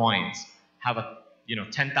silver coins, have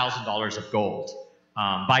 $10,000 of gold,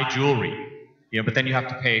 buy jewelry, but then you have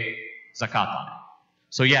to pay zakat on it.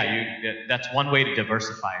 So yeah, that's one way to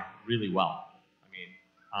diversify really well. I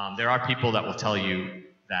mean, there are people that will tell you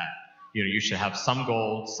that you should have some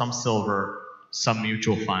gold, some silver, some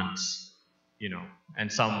mutual funds, and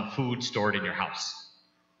some food stored in your house.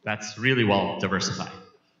 That's really well diversified.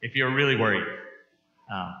 If you're really worried,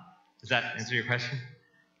 does that answer your question?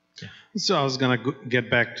 Yeah. So I was going to get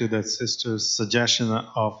back to the sister's suggestion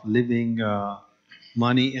of leaving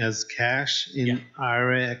money as cash in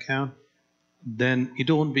IRA account. Then you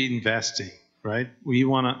don't be investing, right? You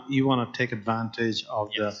wanna take advantage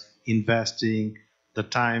of the investing, the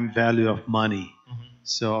time value of money. Mm-hmm.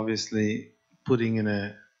 So obviously, putting in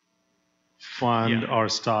a fund or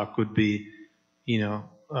stock would be,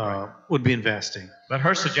 would be investing. But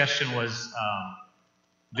her suggestion was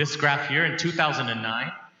this graph here in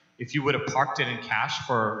 2009. If you would have parked it in cash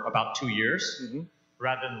for about 2 years,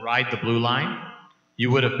 rather than ride the blue line, you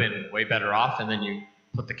would have been way better off. And then you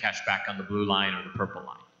put the cash back on the blue line or the purple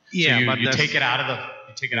line. Yeah, so you take it out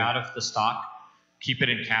of the stock, keep it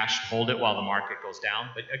in cash, hold it while the market goes down.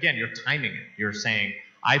 But again, you're timing it. You're saying,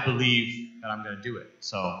 I believe that I'm going to do it.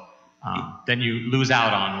 So then you lose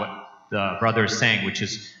out on what the brother is saying, which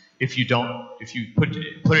is if you put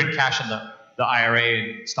it in cash and the IRA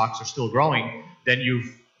and stocks are still growing, then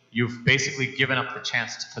you've basically given up the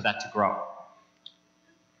chance for that to grow.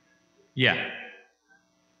 Yeah.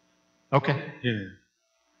 Okay. Yeah.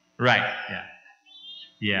 Right. Yeah.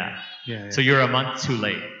 Yeah. Yeah. So you're a month too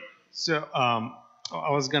late. So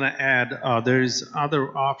I was going to add, there's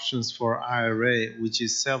other options for IRA, which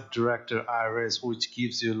is self-directed IRAs, which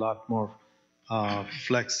gives you a lot more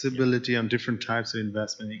flexibility on different types of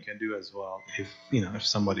investment you can do as well, if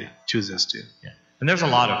somebody chooses to. Yeah. And there's a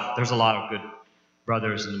lot of good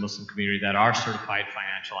brothers in the Muslim community that are certified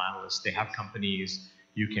financial analysts. They have companies.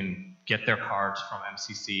 You can get their cards from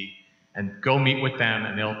MCC and go meet with them,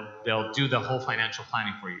 and they'll do the whole financial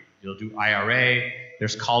planning for you. They'll do IRA.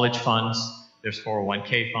 There's college funds. There's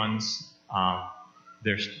 401k funds.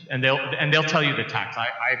 They'll tell you the tax.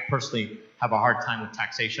 I personally have a hard time with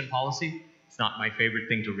taxation policy. It's not my favorite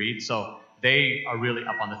thing to read. So they are really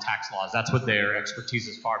up on the tax laws. That's what their expertise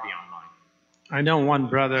is far beyond mine. I know one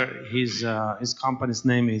brother. His company's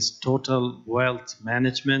name is Total Wealth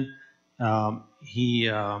Management.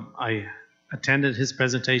 I attended his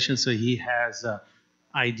presentation, so he has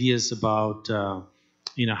ideas about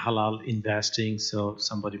halal investing. So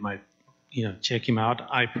somebody might check him out.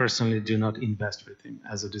 I personally do not invest with him,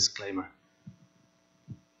 as a disclaimer.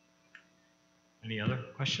 Any other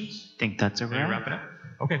questions? I think that's a Can we wrap. wrap it up?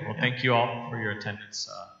 Okay. Well, thank you all for your attendance.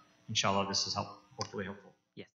 Inshallah, this is hopefully helpful.